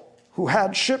all who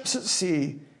had ships at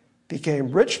sea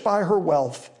became rich by her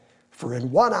wealth, for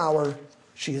in 1 hour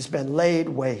she has been laid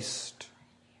waste.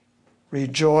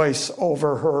 Rejoice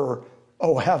over her,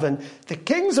 O heaven. The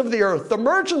kings of the earth, the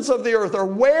merchants of the earth are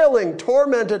wailing,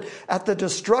 tormented at the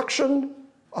destruction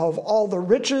of all the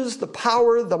riches, the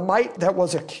power, the might that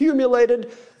was accumulated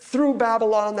through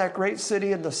Babylon, that great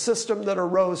city, and the system that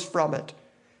arose from it.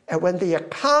 And when the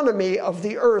economy of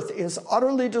the earth is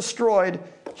utterly destroyed,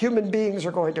 human beings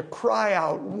are going to cry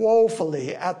out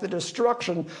woefully at the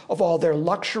destruction of all their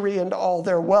luxury and all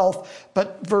their wealth.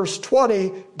 But verse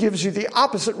 20 gives you the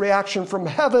opposite reaction from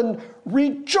heaven.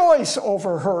 Rejoice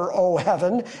over her, O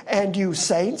heaven, and you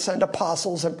saints and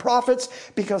apostles and prophets,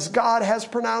 because God has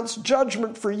pronounced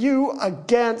judgment for you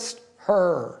against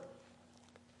her.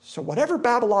 So whatever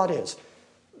Babylon is,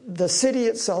 the city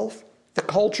itself, the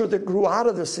culture that grew out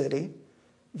of the city,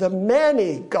 the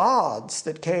many gods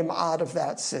that came out of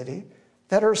that city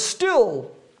that are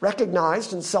still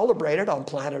recognized and celebrated on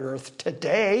planet Earth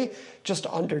today, just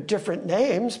under different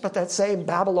names, but that same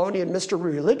Babylonian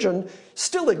mystery religion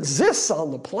still exists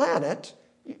on the planet.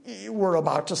 We're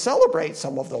about to celebrate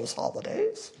some of those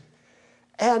holidays.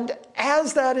 And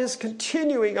as that is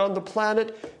continuing on the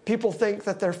planet, people think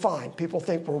that they're fine. People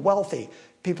think we're wealthy.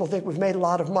 People think we've made a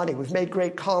lot of money. We've made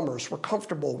great commerce. We're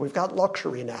comfortable. We've got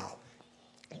luxury now.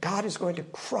 God is going to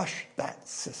crush that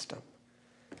system.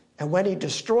 And when he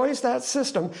destroys that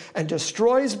system and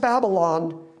destroys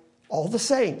Babylon, all the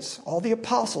saints, all the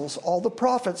apostles, all the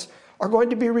prophets are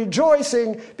going to be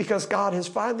rejoicing because God has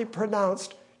finally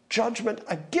pronounced judgment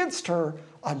against her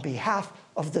on behalf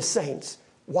of the saints.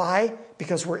 Why?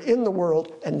 Because we're in the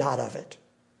world and not of it.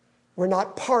 We're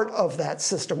not part of that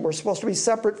system. We're supposed to be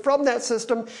separate from that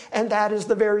system, and that is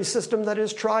the very system that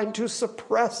is trying to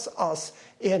suppress us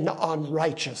in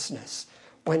unrighteousness.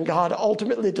 When God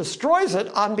ultimately destroys it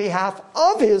on behalf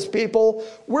of his people,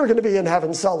 we're going to be in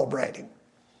heaven celebrating.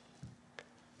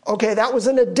 Okay, that was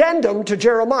an addendum to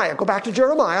Jeremiah. Go back to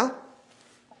Jeremiah.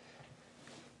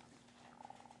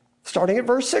 Starting at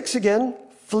verse 6 again.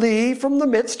 Flee from the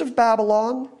midst of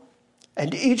Babylon,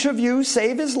 and each of you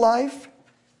save his life.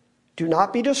 Do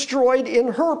not be destroyed in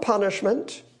her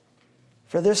punishment,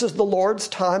 for this is the Lord's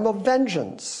time of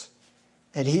vengeance,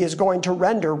 and he is going to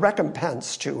render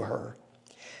recompense to her.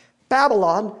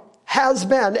 Babylon has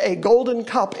been a golden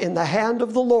cup in the hand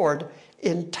of the Lord,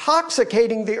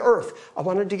 intoxicating the earth. I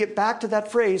wanted to get back to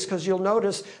that phrase because you'll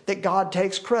notice that God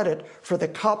takes credit for the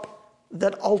cup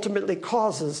that ultimately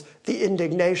causes the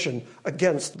indignation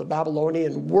against the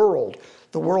Babylonian world,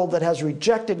 the world that has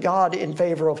rejected God in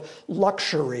favor of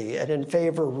luxury and in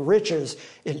favor of riches,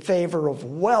 in favor of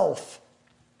wealth.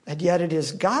 And yet it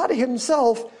is God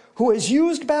himself who has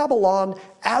used Babylon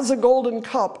as a golden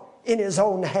cup in his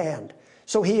own hand.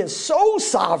 So he is so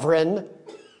sovereign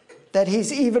that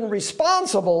he's even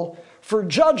responsible for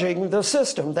judging the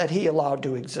system that he allowed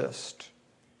to exist.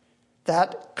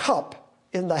 That cup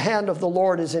in the hand of the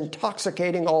Lord is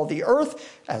intoxicating all the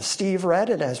earth, as Steve read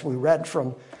and as we read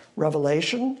from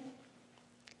Revelation.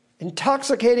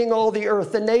 Intoxicating all the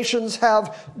earth. The nations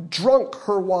have drunk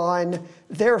her wine.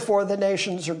 Therefore, the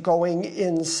nations are going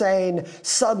insane.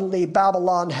 Suddenly,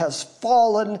 Babylon has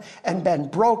fallen and been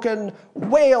broken.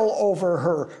 Wail over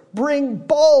her. Bring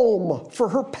balm for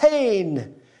her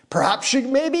pain. Perhaps she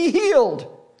may be healed.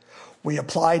 We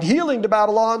applied healing to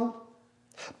Babylon,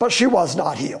 but she was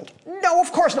not healed. No,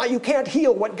 of course not. You can't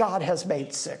heal what God has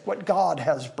made sick, what God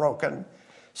has broken.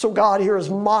 So God here is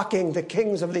mocking the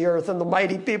kings of the earth and the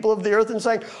mighty people of the earth and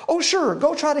saying, oh, sure,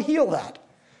 go try to heal that.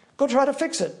 Go try to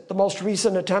fix it. The most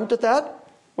recent attempt at that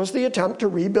was the attempt to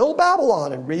rebuild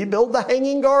Babylon and rebuild the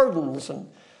Hanging Gardens. And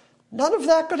none of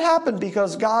that could happen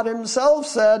because God himself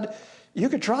said, you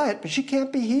could try it, but she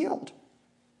can't be healed.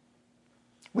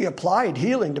 We applied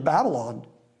healing to Babylon,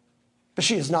 but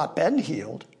she has not been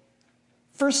healed.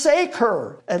 Forsake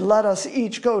her and let us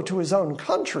each go to his own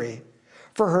country.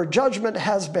 For her judgment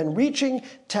has been reaching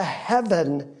to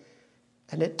heaven,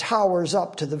 and it towers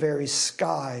up to the very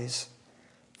skies.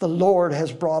 The Lord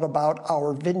has brought about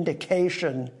our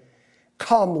vindication.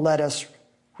 Come, let us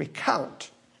recount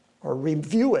or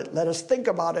review it. Let us think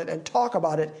about it and talk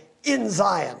about it in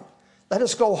Zion. Let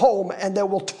us go home, and then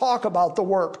we'll talk about the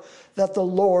work that the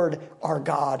Lord our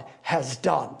God has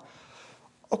done.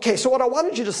 Okay, so what I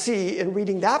wanted you to see in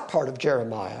reading that part of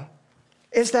Jeremiah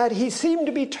is that he seemed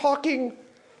to be talking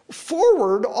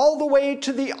forward all the way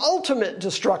to the ultimate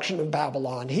destruction of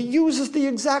Babylon. He uses the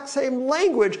exact same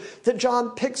language that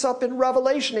John picks up in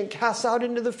Revelation and casts out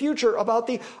into the future about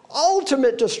the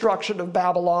ultimate destruction of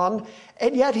Babylon,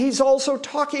 and yet he's also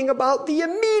talking about the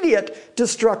immediate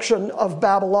destruction of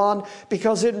Babylon,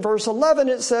 because in verse 11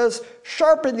 it says,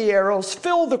 sharpen the arrows,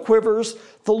 fill the quivers,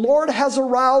 the Lord has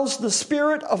aroused the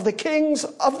spirit of the kings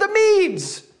of the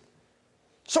Medes.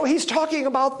 So he's talking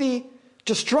about the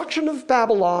destruction of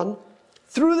Babylon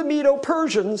through the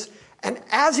Medo-Persians, and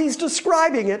as he's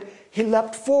describing it, he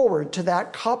leapt forward to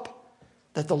that cup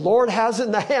that the Lord has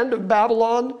in the hand of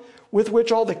Babylon, with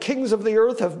which all the kings of the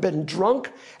earth have been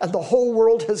drunk, and the whole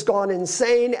world has gone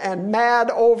insane and mad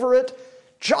over it.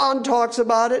 John talks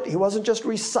about it. He wasn't just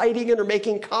reciting it or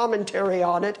making commentary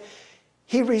on it.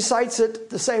 He recites it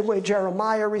the same way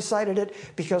Jeremiah recited it,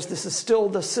 because this is still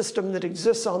the system that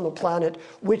exists on the planet,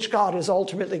 which God is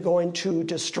ultimately going to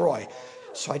destroy.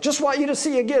 So I just want you to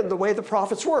see again the way the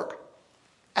prophets work.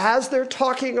 As they're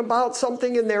talking about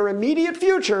something in their immediate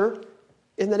future,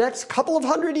 in the next couple of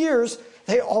 100 years,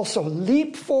 they also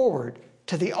leap forward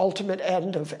to the ultimate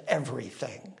end of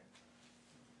everything.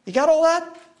 You got all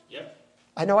that? Yep.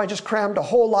 I know I just crammed a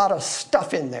whole lot of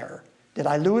stuff in there. Did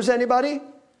I lose anybody?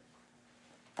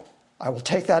 I will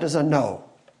take that as a no.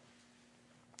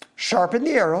 Sharpen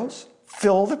the arrows,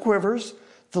 fill the quivers.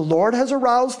 The Lord has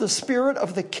aroused the spirit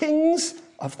of the kings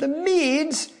of the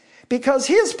Medes because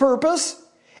his purpose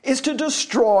is to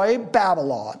destroy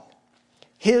Babylon.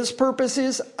 His purpose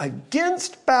is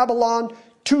against Babylon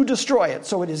to destroy it.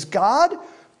 So it is God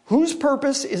whose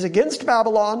purpose is against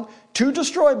Babylon to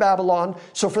destroy Babylon.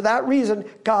 So for that reason,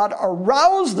 God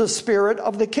aroused the spirit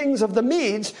of the kings of the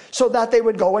Medes so that they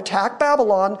would go attack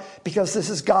Babylon, because this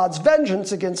is God's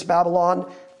vengeance against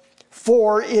Babylon,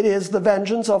 for it is the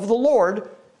vengeance of the Lord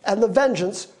and the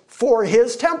vengeance for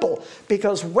his temple.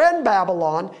 Because when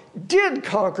Babylon did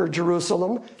conquer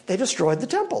Jerusalem, they destroyed the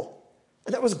temple.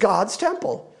 And that was God's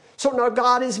temple. So now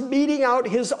God is meting out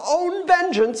his own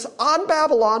vengeance on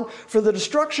Babylon for the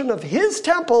destruction of his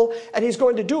temple, and he's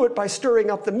going to do it by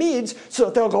stirring up the Medes so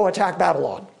that they'll go attack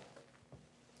Babylon.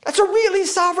 That's a really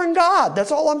sovereign God.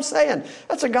 That's all I'm saying.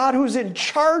 That's a God who's in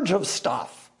charge of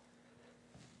stuff.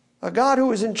 A God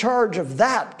who is in charge of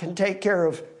that can take care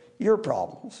of your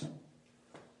problems.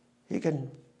 He can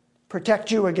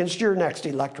protect you against your next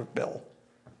electric bill.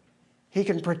 He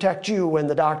can protect you when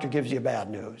the doctor gives you bad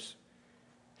news.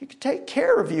 He can take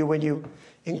care of you when you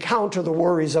encounter the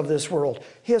worries of this world.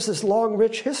 He has this long,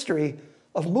 rich history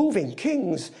of moving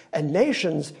kings and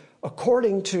nations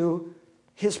according to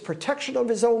his protection of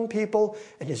his own people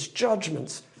and his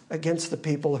judgments against the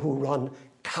people who run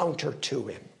counter to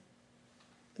him.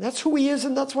 And that's who he is,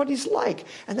 and that's what he's like,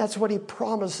 and that's what he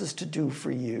promises to do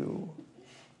for you.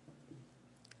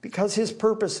 Because his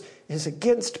purpose is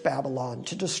against Babylon,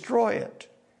 to destroy it.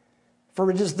 For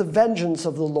it is the vengeance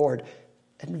of the Lord,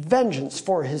 and vengeance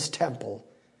for his temple.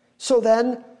 So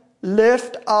then,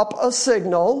 lift up a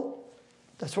signal.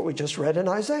 That's what we just read in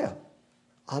Isaiah.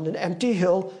 On an empty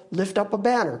hill, lift up a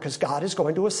banner, because God is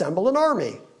going to assemble an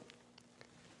army.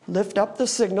 Lift up the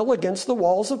signal against the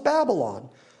walls of Babylon.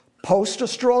 Post a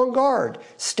strong guard.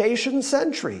 Station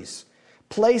sentries.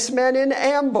 Place men in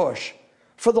ambush.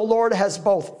 For the Lord has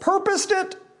both purposed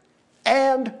it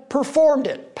and performed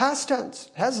it. Past tense.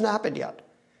 It hasn't happened yet.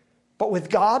 But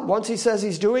with God, once he says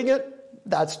he's doing it,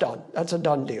 that's done. That's a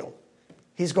done deal.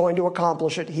 He's going to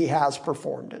accomplish it. He has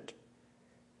performed it.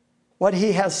 What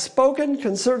he has spoken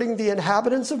concerning the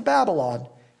inhabitants of Babylon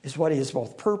is what he has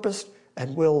both purposed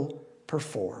and will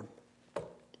perform.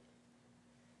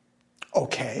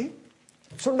 Okay,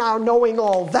 so now knowing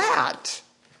all that,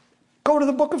 go to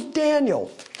the book of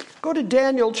Daniel. Go to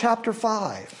Daniel chapter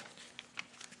 5.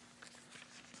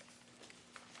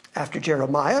 After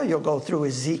Jeremiah, you'll go through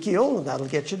Ezekiel, and that'll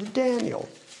get you to Daniel.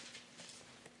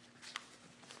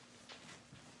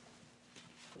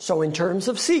 So in terms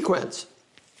of sequence,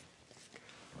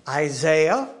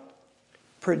 Isaiah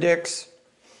predicts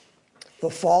the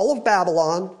fall of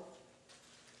Babylon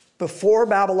before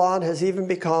Babylon has even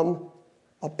become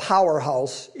a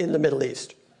powerhouse in the Middle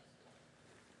East.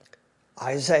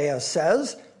 Isaiah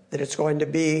says that it's going to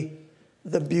be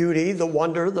the beauty, the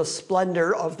wonder, the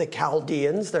splendor of the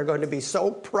Chaldeans. They're going to be so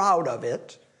proud of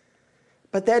it.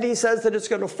 But then he says that it's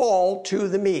going to fall to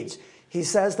the Medes. He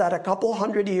says that a couple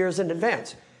hundred years in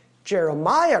advance.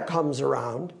 Jeremiah comes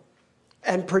around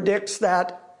and predicts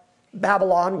that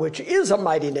Babylon, which is a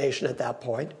mighty nation at that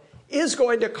point, is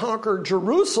going to conquer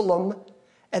Jerusalem,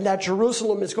 and that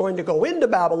Jerusalem is going to go into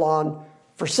Babylon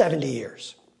for 70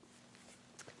 years.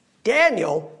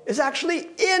 Daniel is actually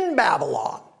in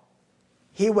Babylon.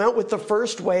 He went with the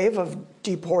first wave of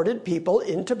deported people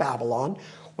into Babylon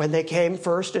when they came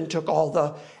first and took all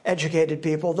the educated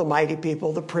people, the mighty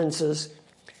people, the princes.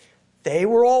 They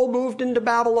were all moved into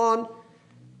Babylon.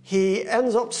 He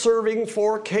ends up serving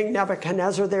for King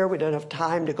Nebuchadnezzar there. We don't have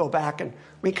time to go back and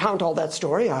recount all that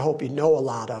story. I hope you know a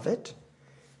lot of it.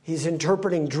 He's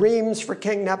interpreting dreams for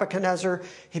King Nebuchadnezzar.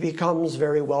 He becomes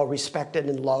very well respected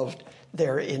and loved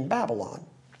there in Babylon.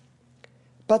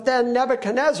 But then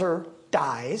Nebuchadnezzar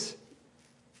dies,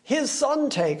 his son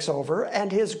takes over,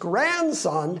 and his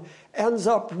grandson ends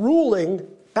up ruling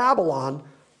Babylon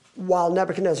while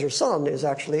Nebuchadnezzar's son is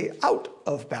actually out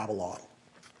of Babylon.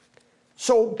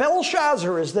 So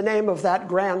Belshazzar is the name of that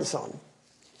grandson.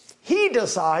 He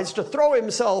decides to throw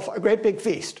himself a great big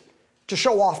feast to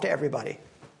show off to everybody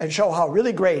and show how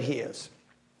really great he is.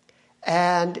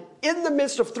 And in the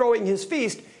midst of throwing his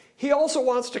feast, he also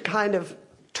wants to kind of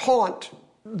taunt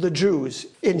the Jews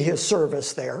in his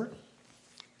service there.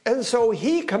 And so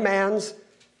he commands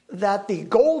that the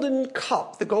golden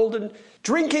cup, the golden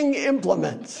drinking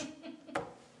implements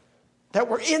that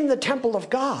were in the temple of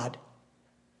God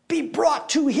be brought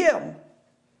to him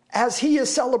as he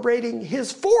is celebrating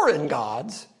his foreign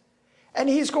gods, and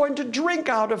he's going to drink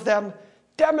out of them,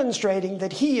 demonstrating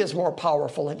that he is more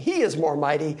powerful and he is more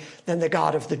mighty than the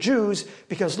God of the Jews,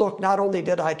 because look, not only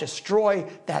did I destroy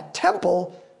that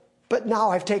temple, but now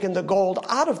I've taken the gold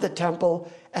out of the temple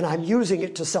and I'm using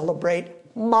it to celebrate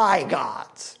my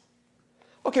gods.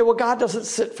 Okay, well, God doesn't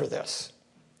sit for this.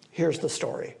 Here's the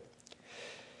story.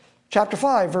 Chapter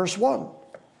 5, verse 1.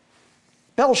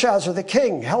 Belshazzar the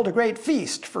king held a great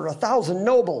feast for 1,000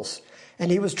 nobles,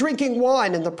 and he was drinking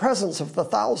wine in the presence of the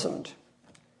 1,000.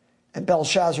 And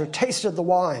Belshazzar tasted the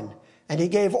wine, and he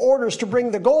gave orders to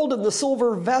bring the gold and the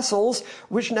silver vessels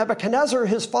which Nebuchadnezzar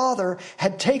his father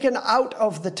had taken out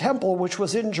of the temple which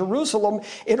was in Jerusalem,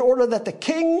 in order that the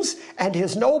kings and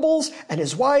his nobles and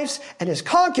his wives and his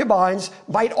concubines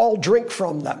might all drink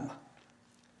from them.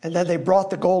 And then they brought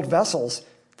the gold vessels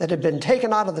that had been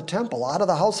taken out of the temple, out of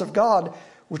the house of God,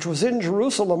 which was in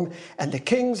Jerusalem, and the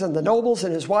kings and the nobles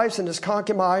and his wives and his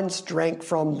concubines drank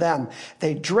from them.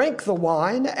 They drank the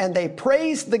wine, and they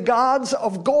praised the gods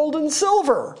of gold and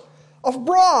silver, of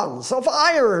bronze, of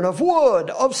iron, of wood,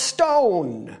 of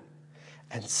stone.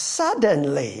 And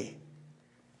suddenly,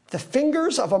 the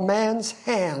fingers of a man's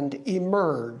hand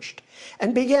emerged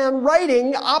and began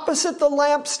writing opposite the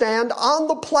lampstand on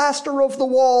the plaster of the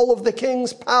wall of the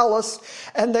king's palace.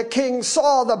 And the king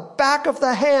saw the back of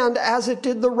the hand as it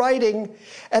did the writing.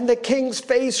 And the king's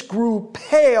face grew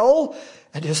pale,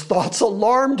 and his thoughts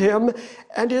alarmed him,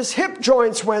 and his hip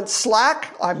joints went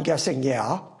slack, I'm guessing,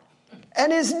 yeah.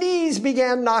 And his knees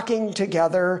began knocking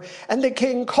together, and the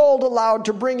king called aloud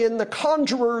to bring in the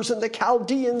conjurers and the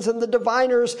Chaldeans and the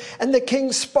diviners. And the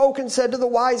king spoke and said to the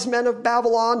wise men of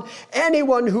Babylon,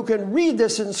 anyone who can read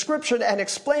this inscription and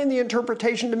explain the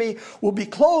interpretation to me will be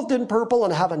clothed in purple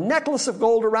and have a necklace of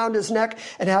gold around his neck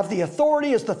and have the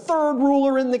authority as the third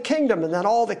ruler in the kingdom. And then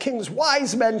all the king's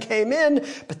wise men came in,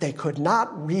 but they could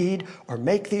not read or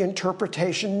make the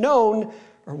interpretation known,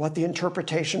 or what the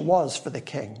interpretation was for the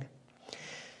king.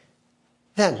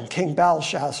 Then King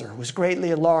Belshazzar was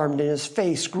greatly alarmed, and his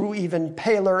face grew even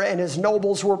paler, and his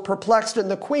nobles were perplexed.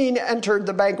 And the queen entered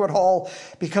the banquet hall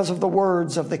because of the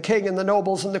words of the king and the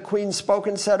nobles. And the queen spoke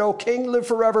and said, O king, live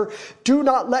forever. Do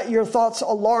not let your thoughts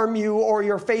alarm you or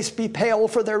your face be pale,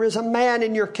 for there is a man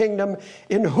in your kingdom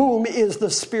in whom is the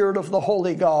spirit of the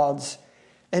holy gods.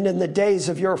 And in the days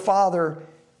of your father,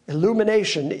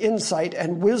 illumination, insight,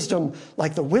 and wisdom,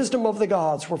 like the wisdom of the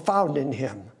gods, were found in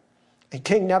him. And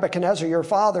King Nebuchadnezzar, your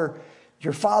father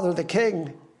the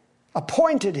king,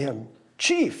 appointed him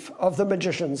chief of the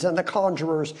magicians and the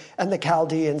conjurers and the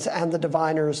Chaldeans and the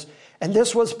diviners. And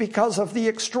this was because of the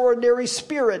extraordinary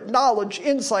spirit, knowledge,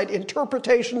 insight,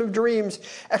 interpretation of dreams,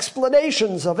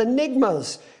 explanations of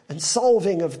enigmas, and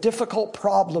solving of difficult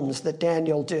problems that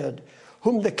Daniel did,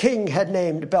 whom the king had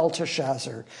named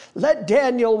Belteshazzar. Let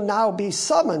Daniel now be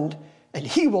summoned, and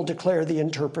he will declare the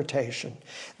interpretation.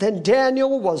 Then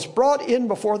Daniel was brought in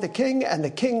before the king, and the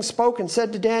king spoke and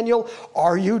said to Daniel,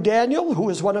 Are you Daniel, who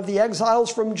is one of the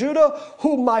exiles from Judah,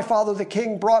 whom my father the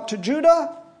king brought to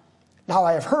Judah? Now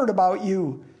I have heard about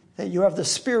you, that you have the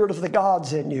spirit of the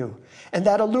gods in you, and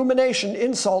that illumination,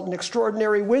 insight, and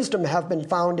extraordinary wisdom have been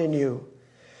found in you.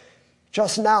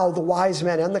 Just now the wise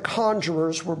men and the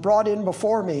conjurers were brought in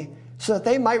before me, so that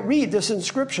they might read this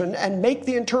inscription and make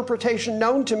the interpretation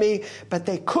known to me, but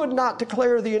they could not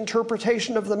declare the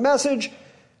interpretation of the message.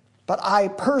 But I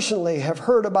personally have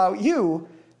heard about you,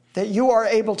 that you are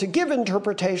able to give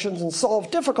interpretations and solve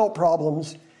difficult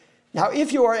problems. Now,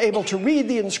 if you are able to read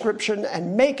the inscription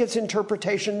and make its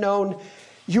interpretation known,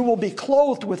 you will be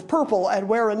clothed with purple and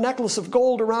wear a necklace of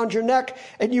gold around your neck,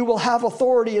 and you will have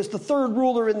authority as the third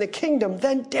ruler in the kingdom.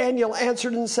 Then Daniel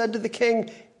answered and said to the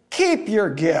king, Keep your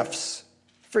gifts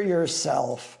for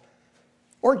yourself,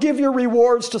 or give your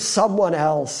rewards to someone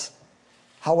else.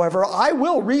 However, I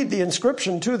will read the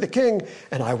inscription to the king,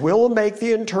 and I will make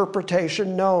the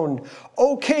interpretation known.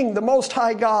 O king, the Most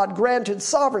High God granted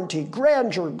sovereignty,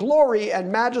 grandeur, glory,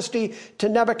 and majesty to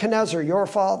Nebuchadnezzar, your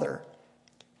father.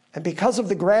 And because of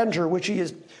the grandeur which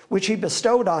he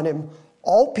bestowed on him,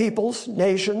 all peoples,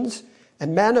 nations,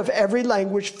 and men of every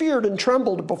language feared and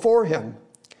trembled before him.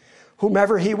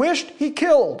 Whomever he wished, he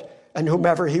killed, and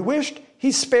whomever he wished,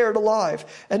 he spared alive,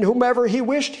 and whomever he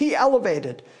wished, he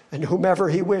elevated, and whomever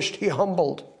he wished, he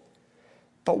humbled.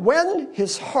 But when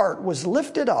his heart was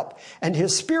lifted up, and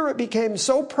his spirit became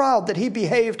so proud that he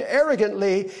behaved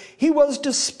arrogantly, he was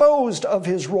disposed of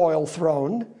his royal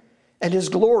throne, and his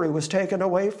glory was taken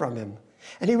away from him.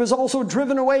 And he was also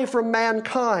driven away from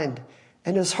mankind,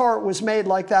 and his heart was made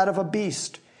like that of a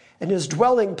beast, and his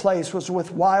dwelling place was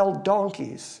with wild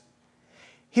donkeys.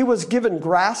 He was given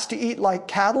grass to eat like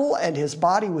cattle, and his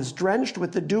body was drenched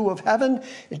with the dew of heaven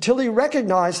until he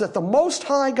recognized that the Most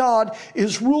High God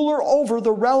is ruler over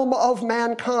the realm of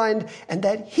mankind and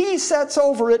that he sets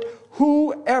over it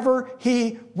whoever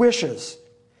he wishes.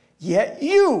 Yet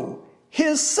you,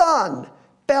 his son,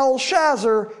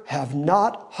 Belshazzar, have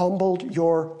not humbled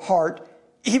your heart,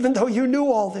 even though you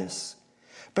knew all this.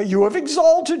 But you have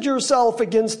exalted yourself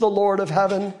against the Lord of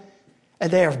heaven, and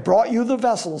they have brought you the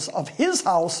vessels of his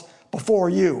house before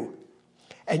you.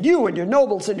 And you and your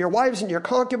nobles and your wives and your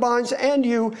concubines and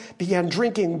you began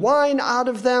drinking wine out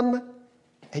of them.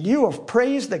 And you have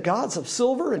praised the gods of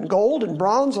silver and gold and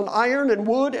bronze and iron and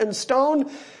wood and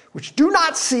stone, which do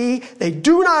not see, they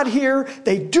do not hear,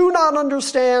 they do not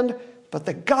understand, but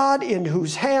the God in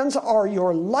whose hands are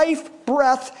your life,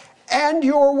 breath, and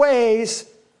your ways,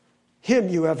 him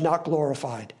you have not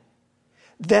glorified.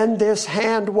 Then this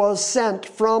hand was sent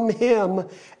from him,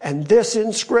 and this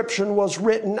inscription was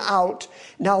written out.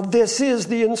 Now this is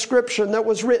the inscription that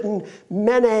was written,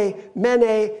 Mene,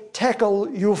 Mene, Tekel,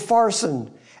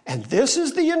 Upharsin. And this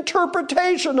is the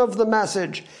interpretation of the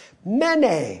message.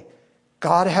 Mene,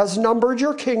 God has numbered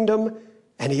your kingdom,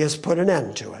 and he has put an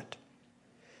end to it.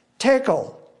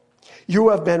 Tekel, you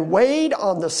have been weighed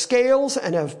on the scales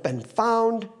and have been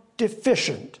found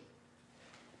deficient.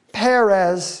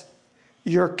 Perez,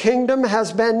 your kingdom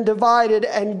has been divided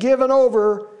and given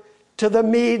over to the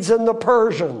Medes and the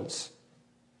Persians.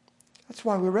 That's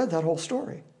why we read that whole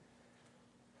story.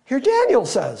 Here Daniel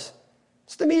says,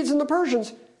 it's the Medes and the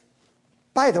Persians.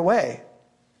 By the way,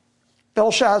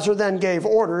 Belshazzar then gave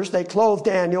orders. They clothed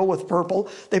Daniel with purple.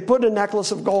 They put a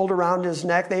necklace of gold around his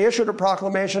neck. They issued a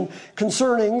proclamation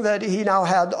concerning that he now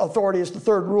had authority as the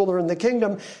third ruler in the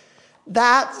kingdom.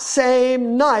 That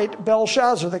same night,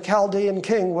 Belshazzar, the Chaldean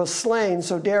king, was slain,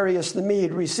 so Darius the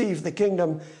Mede received the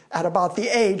kingdom at about the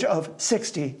age of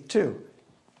 62.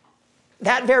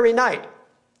 That very night,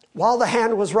 while the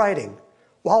hand was writing,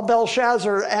 while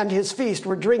Belshazzar and his feast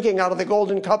were drinking out of the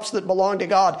golden cups that belonged to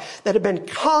God, that had been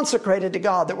consecrated to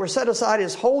God, that were set aside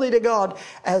as holy to God,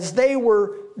 as they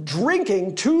were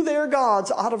drinking to their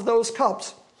gods out of those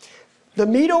cups, the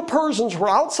Medo-Persians were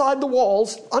outside the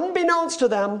walls, unbeknownst to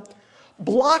them,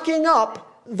 blocking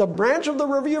up the branch of the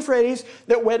river Euphrates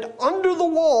that went under the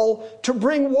wall to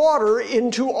bring water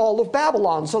into all of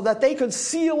Babylon so that they could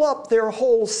seal up their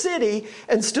whole city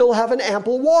and still have an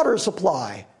ample water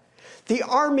supply. The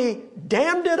army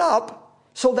dammed it up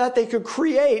so that they could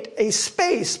create a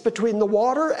space between the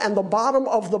water and the bottom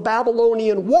of the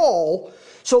Babylonian wall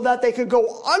so that they could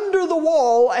go under the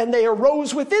wall, and they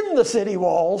arose within the city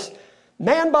walls.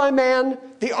 Man by man,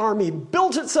 the army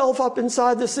built itself up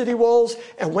inside the city walls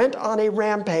and went on a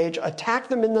rampage, attacked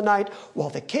them in the night,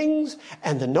 while the kings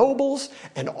and the nobles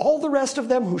and all the rest of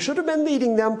them who should have been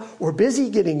leading them were busy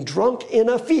getting drunk in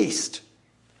a feast.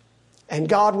 And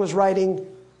God was writing,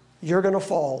 you're going to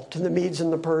fall to the Medes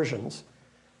and the Persians.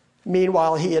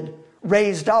 Meanwhile, he had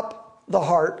raised up the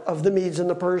heart of the Medes and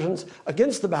the Persians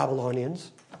against the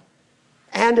Babylonians.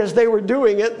 And as they were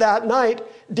doing it that night,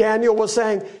 Daniel was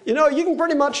saying, you know, you can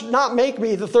pretty much not make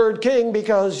me the third king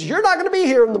because you're not going to be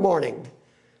here in the morning.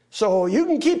 So you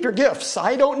can keep your gifts.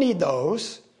 I don't need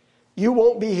those. You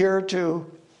won't be here to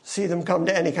see them come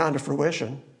to any kind of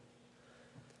fruition.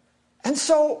 And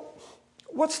so,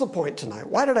 what's the point tonight?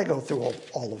 Why did I go through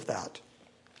all of that?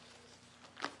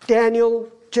 Daniel,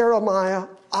 Jeremiah,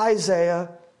 Isaiah,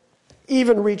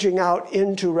 even reaching out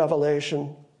into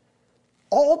Revelation,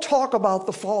 all talk about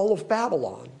the fall of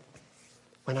Babylon.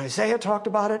 When Isaiah talked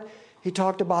about it, he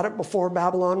talked about it before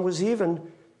Babylon was even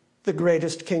the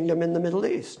greatest kingdom in the Middle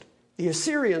East. The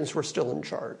Assyrians were still in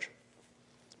charge.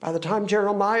 By the time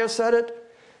Jeremiah said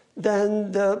it,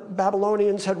 then the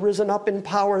Babylonians had risen up in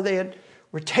power. They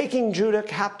were taking Judah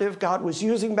captive. God was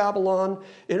using Babylon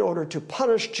in order to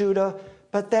punish Judah.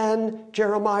 But then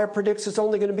Jeremiah predicts it's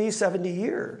only going to be 70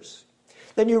 years.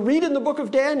 Then you read in the book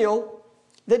of Daniel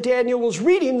that Daniel was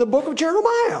reading the book of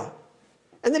Jeremiah.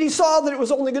 And then he saw that it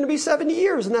was only going to be 70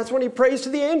 years. And that's when he prays to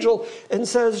the angel and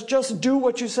says, just do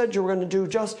what you said you were going to do.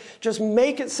 Just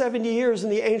make it 70 years.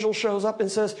 And the angel shows up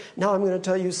and says, now I'm going to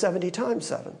tell you 70 times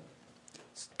 7.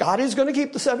 God is going to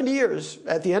keep the 70 years.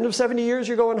 At the end of 70 years,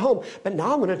 you're going home. But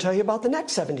now I'm going to tell you about the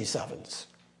next 77s.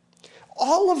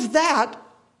 All of that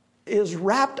is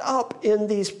wrapped up in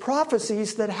these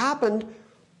prophecies that happened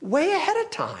way ahead of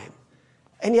time.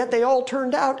 And yet they all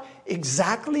turned out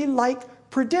exactly like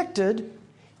predicted,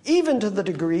 even to the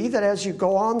degree that as you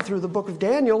go on through the book of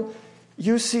Daniel,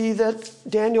 you see that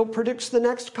Daniel predicts the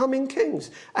next coming kings.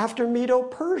 After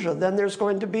Medo-Persia, then there's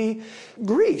going to be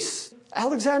Greece,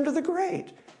 Alexander the Great.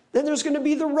 Then there's going to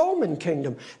be the Roman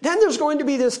kingdom. Then there's going to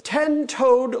be this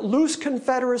 10-toed loose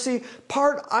confederacy,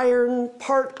 part iron,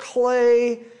 part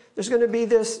clay. There's going to be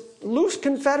this loose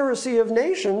confederacy of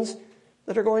nations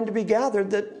that are going to be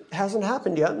gathered that hasn't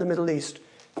happened yet in the Middle East.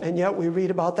 And yet we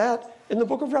read about that in the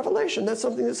book of Revelation. That's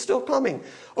something that's still coming.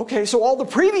 Okay, so all the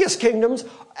previous kingdoms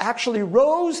actually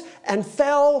rose and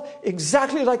fell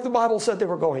exactly like the Bible said they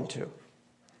were going to.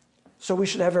 So we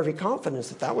should have every confidence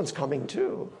that that one's coming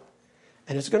too.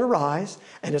 And it's going to rise,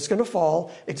 and it's going to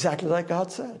fall exactly like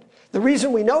God said. The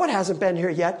reason we know it hasn't been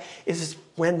here yet is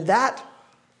when that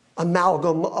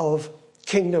amalgam of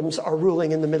kingdoms are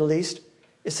ruling in the Middle East,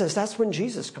 it says that's when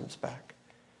Jesus comes back.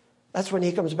 That's when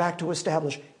he comes back to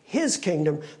establish his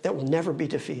kingdom that will never be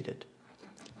defeated.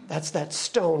 That's that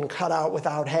stone cut out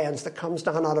without hands that comes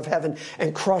down out of heaven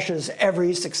and crushes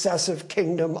every successive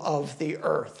kingdom of the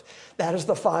earth. That is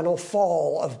the final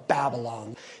fall of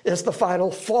Babylon. It's the final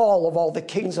fall of all the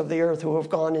kings of the earth who have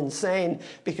gone insane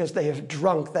because they have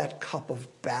drunk that cup of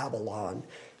Babylon,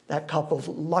 that cup of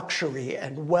luxury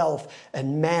and wealth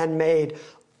and man-made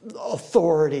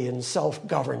authority and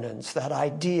self-governance, that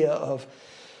idea of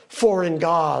foreign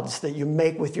gods that you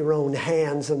make with your own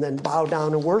hands and then bow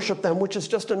down and worship them, which is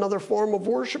just another form of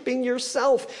worshiping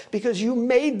yourself because you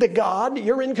made the god,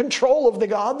 you're in control of the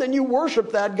god, then you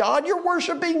worship that god, you're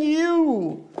worshiping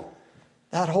you.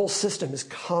 That whole system is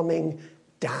coming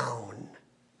down.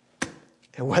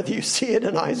 And whether you see it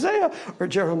in Isaiah or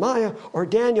Jeremiah or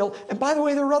Daniel, and by the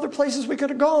way, there are other places we could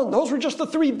have gone. Those were just the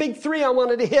big three I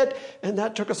wanted to hit, and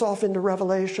that took us off into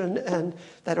Revelation, and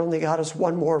that only got us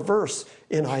one more verse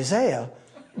in Isaiah.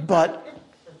 But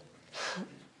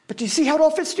do you see how it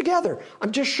all fits together?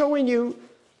 I'm just showing you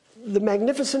the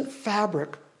magnificent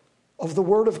fabric of the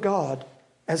Word of God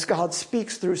as God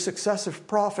speaks through successive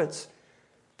prophets,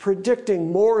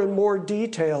 predicting more and more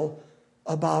detail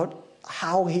about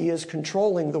how he is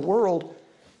controlling the world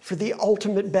for the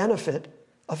ultimate benefit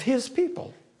of his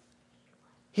people.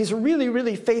 He's a really,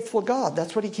 really faithful God.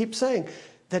 That's what he keeps saying,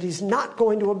 that he's not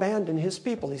going to abandon his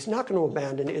people. He's not going to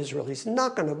abandon Israel. He's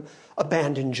not going to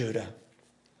abandon Judah.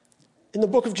 In the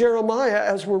book of Jeremiah,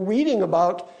 as we're reading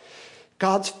about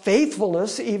God's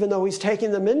faithfulness, even though he's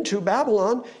taking them into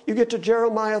Babylon, you get to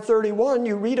Jeremiah 31,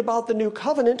 you read about the new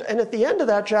covenant, and at the end of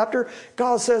that chapter,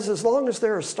 God says, as long as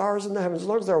there are stars in the heavens, as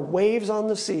long as there are waves on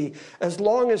the sea, as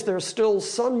long as there's still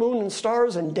sun, moon, and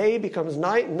stars, and day becomes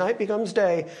night, and night becomes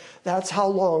day, that's how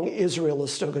long Israel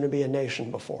is still going to be a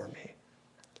nation before me.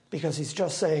 Because he's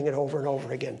just saying it over and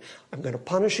over again. I'm going to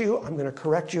punish you, I'm going to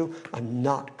correct you, I'm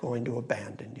not going to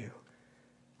abandon you.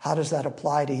 How does that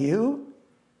apply to you?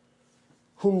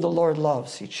 Whom the Lord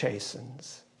loves, he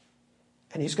chastens.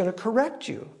 And he's going to correct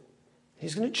you.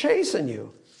 He's going to chasten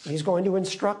you. And he's going to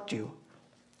instruct you.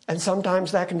 And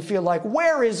sometimes that can feel like,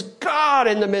 where is God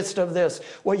in the midst of this?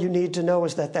 What you need to know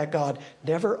is that God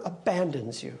never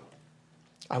abandons you.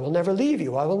 I will never leave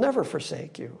you. I will never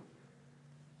forsake you.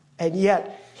 And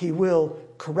yet, he will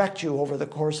correct you over the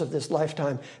course of this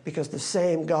lifetime because the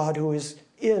same God who is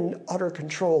in utter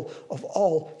control of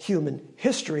all human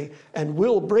history and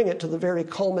will bring it to the very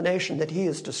culmination that he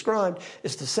has described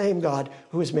is the same God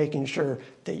who is making sure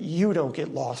that you don't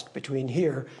get lost between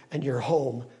here and your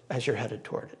home as you're headed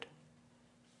toward it.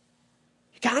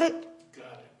 You got it? Got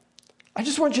it. I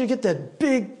just want you to get that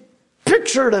big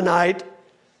picture tonight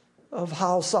of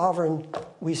how sovereign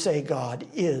we say God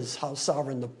is, how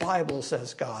sovereign the Bible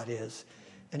says God is.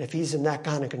 And if he's in that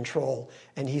kind of control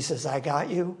and he says, I got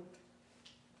you,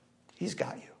 he's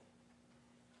got you.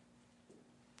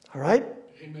 All right?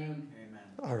 Amen. Amen.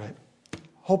 All right.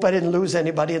 Hope I didn't lose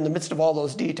anybody in the midst of all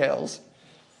those details.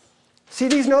 See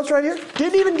these notes right here?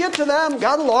 Didn't even get to them.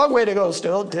 Got a long way to go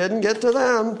still. Didn't get to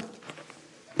them.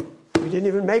 We didn't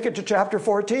even make it to chapter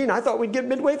 14. I thought we'd get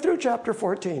midway through chapter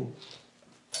 14.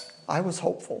 I was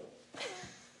hopeful.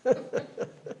 All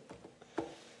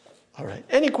right.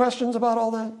 Any questions about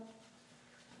all that?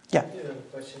 Yeah. I do have a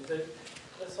question.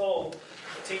 This whole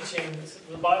teaching,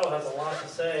 the Bible has a lot to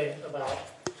say about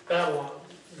Babylon,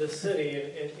 the city,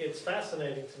 and it's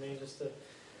fascinating to me, just the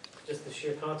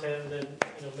sheer content, and then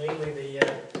mainly the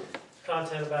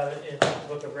content about it in the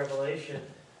book of Revelation.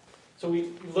 So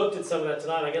we looked at some of that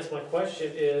tonight. I guess my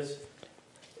question is,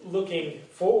 looking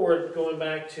forward, going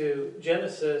back to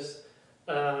Genesis.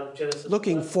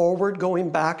 Looking forward, going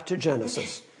back to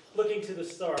Genesis. Looking to the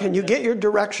stars. Can you get your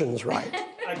directions right?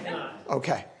 I cannot.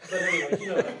 Okay. But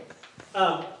anyway,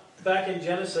 back in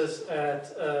Genesis,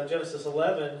 at Genesis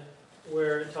 11,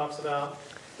 where it talks about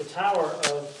the Tower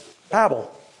of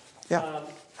Babel. Yeah.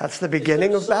 That's the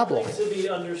beginning of Babylon. Something to be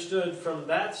understood from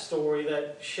that story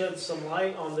that sheds some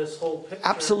light on this whole picture.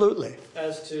 Absolutely.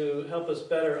 As to help us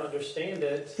better understand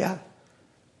it. Yeah.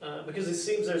 Because it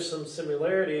seems there's some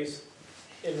similarities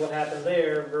in what happened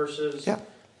there versus... Yeah.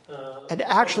 And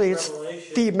actually it's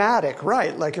thematic,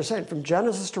 right? Like you're saying, from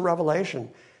Genesis to Revelation,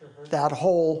 that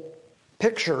whole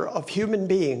picture of human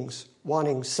beings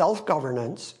wanting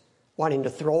self-governance, wanting to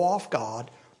throw off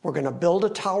God. We're going to build a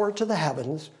tower to the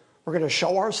heavens. We're going to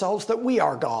show ourselves that we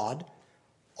are God.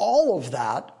 All of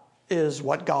that is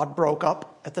what God broke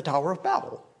up at the Tower of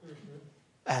Babel.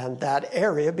 And that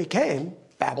area became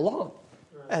Babylon.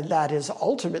 And that is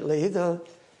ultimately the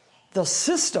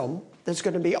system that's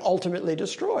going to be ultimately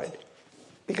destroyed.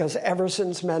 Because ever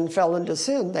since men fell into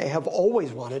sin, they have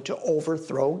always wanted to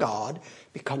overthrow God,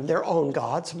 become their own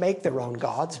gods, make their own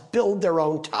gods, build their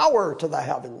own tower to the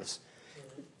heavens.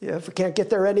 Yeah, if we can't get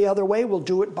there any other way, we'll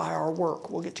do it by our work.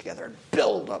 We'll get together and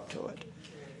build up to it.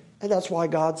 And that's why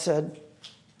God said,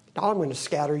 now I'm going to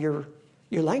scatter your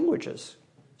languages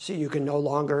so you can no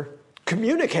longer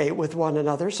communicate with one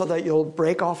another, so that you'll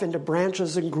break off into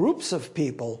branches and groups of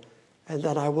people, and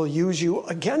then I will use you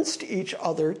against each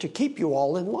other to keep you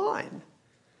all in line.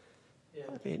 Yeah.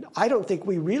 I mean, I don't think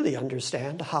we really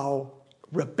understand how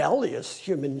rebellious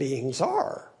human beings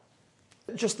are.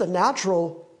 Just the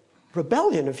natural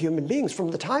rebellion of human beings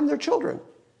from the time they're children.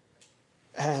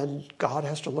 And God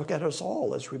has to look at us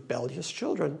all as rebellious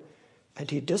children, and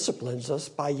he disciplines us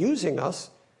by using us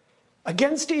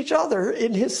against each other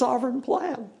in his sovereign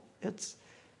plan. It's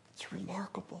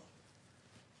remarkable.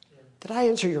 Yeah. Did I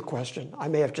answer your question? I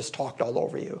may have just talked all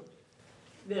over you.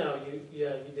 No, you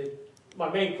did. My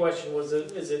main question was,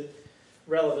 is it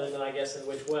relevant, I guess, in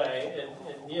which way?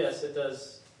 And yes, it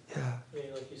does. Yeah. I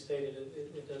mean, like you stated,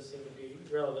 it does seem to be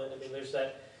relevant. I mean, there's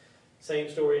that same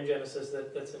story in Genesis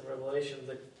that's in Revelation.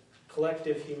 The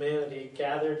collective humanity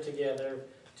gathered together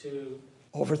to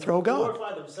overthrow God.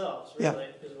 Glorify themselves, really,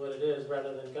 is what it is,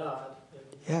 rather than God.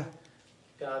 And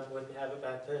God wouldn't have it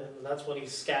back then. And that's when he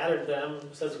scattered them,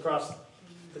 says across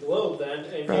the globe then,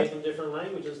 and gave them different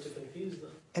languages to confuse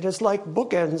them. It is like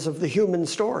bookends of the human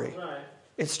story. Right.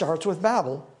 It starts with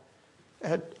Babel.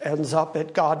 It ends up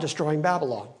at God destroying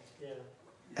Babylon. Yeah.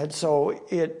 And so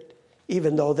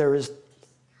even though there is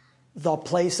the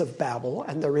place of Babel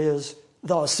and there is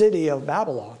the city of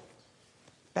Babylon,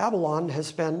 Babylon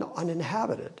has been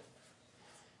uninhabited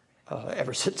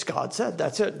ever since God said,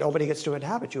 that's it, nobody gets to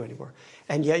inhabit you anymore.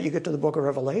 And yet you get to the book of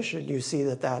Revelation, you see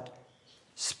that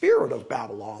spirit of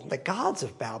Babylon, the gods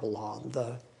of Babylon,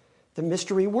 the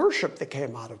mystery worship that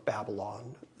came out of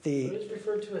Babylon. But it's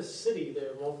referred to as city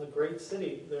there, the great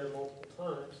city there multiple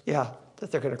times. Yeah,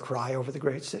 that they're going to cry over the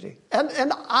great city.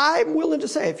 And I'm willing to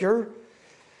say,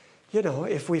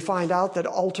 if we find out that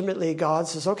ultimately God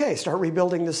says, okay, start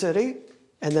rebuilding the city,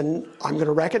 and then I'm going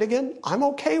to wreck it again, I'm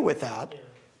okay with that. Yeah.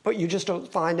 But you just don't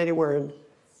find anywhere in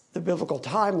the biblical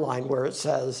timeline where it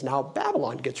says, now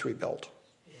Babylon gets rebuilt.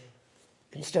 Yeah.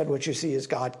 Instead, what you see is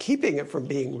God keeping it from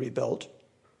being rebuilt,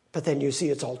 but then you see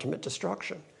its ultimate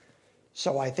destruction.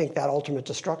 So I think that ultimate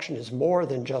destruction is more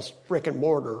than just brick and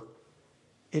mortar.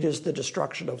 It is the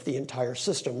destruction of the entire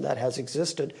system that has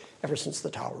existed ever since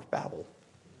the Tower of Babel.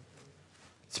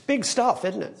 It's big stuff,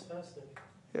 isn't it? It's fascinating.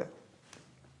 Yeah.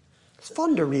 It's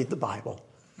fun to read the Bible.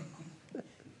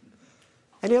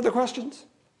 Any other questions?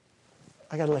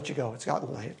 I got to let you go. It's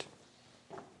gotten late.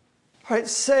 All right,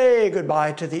 say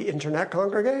goodbye to the internet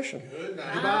congregation. Good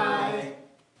night. Bye.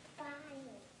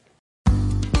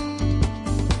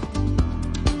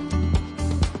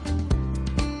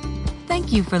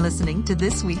 Thank you for listening to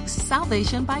this week's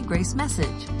Salvation by Grace message.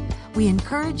 We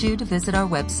encourage you to visit our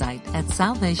website at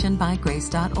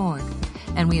salvationbygrace.org,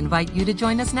 and we invite you to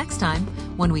join us next time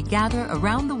when we gather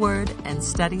around the Word and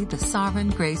study the sovereign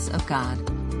grace of God.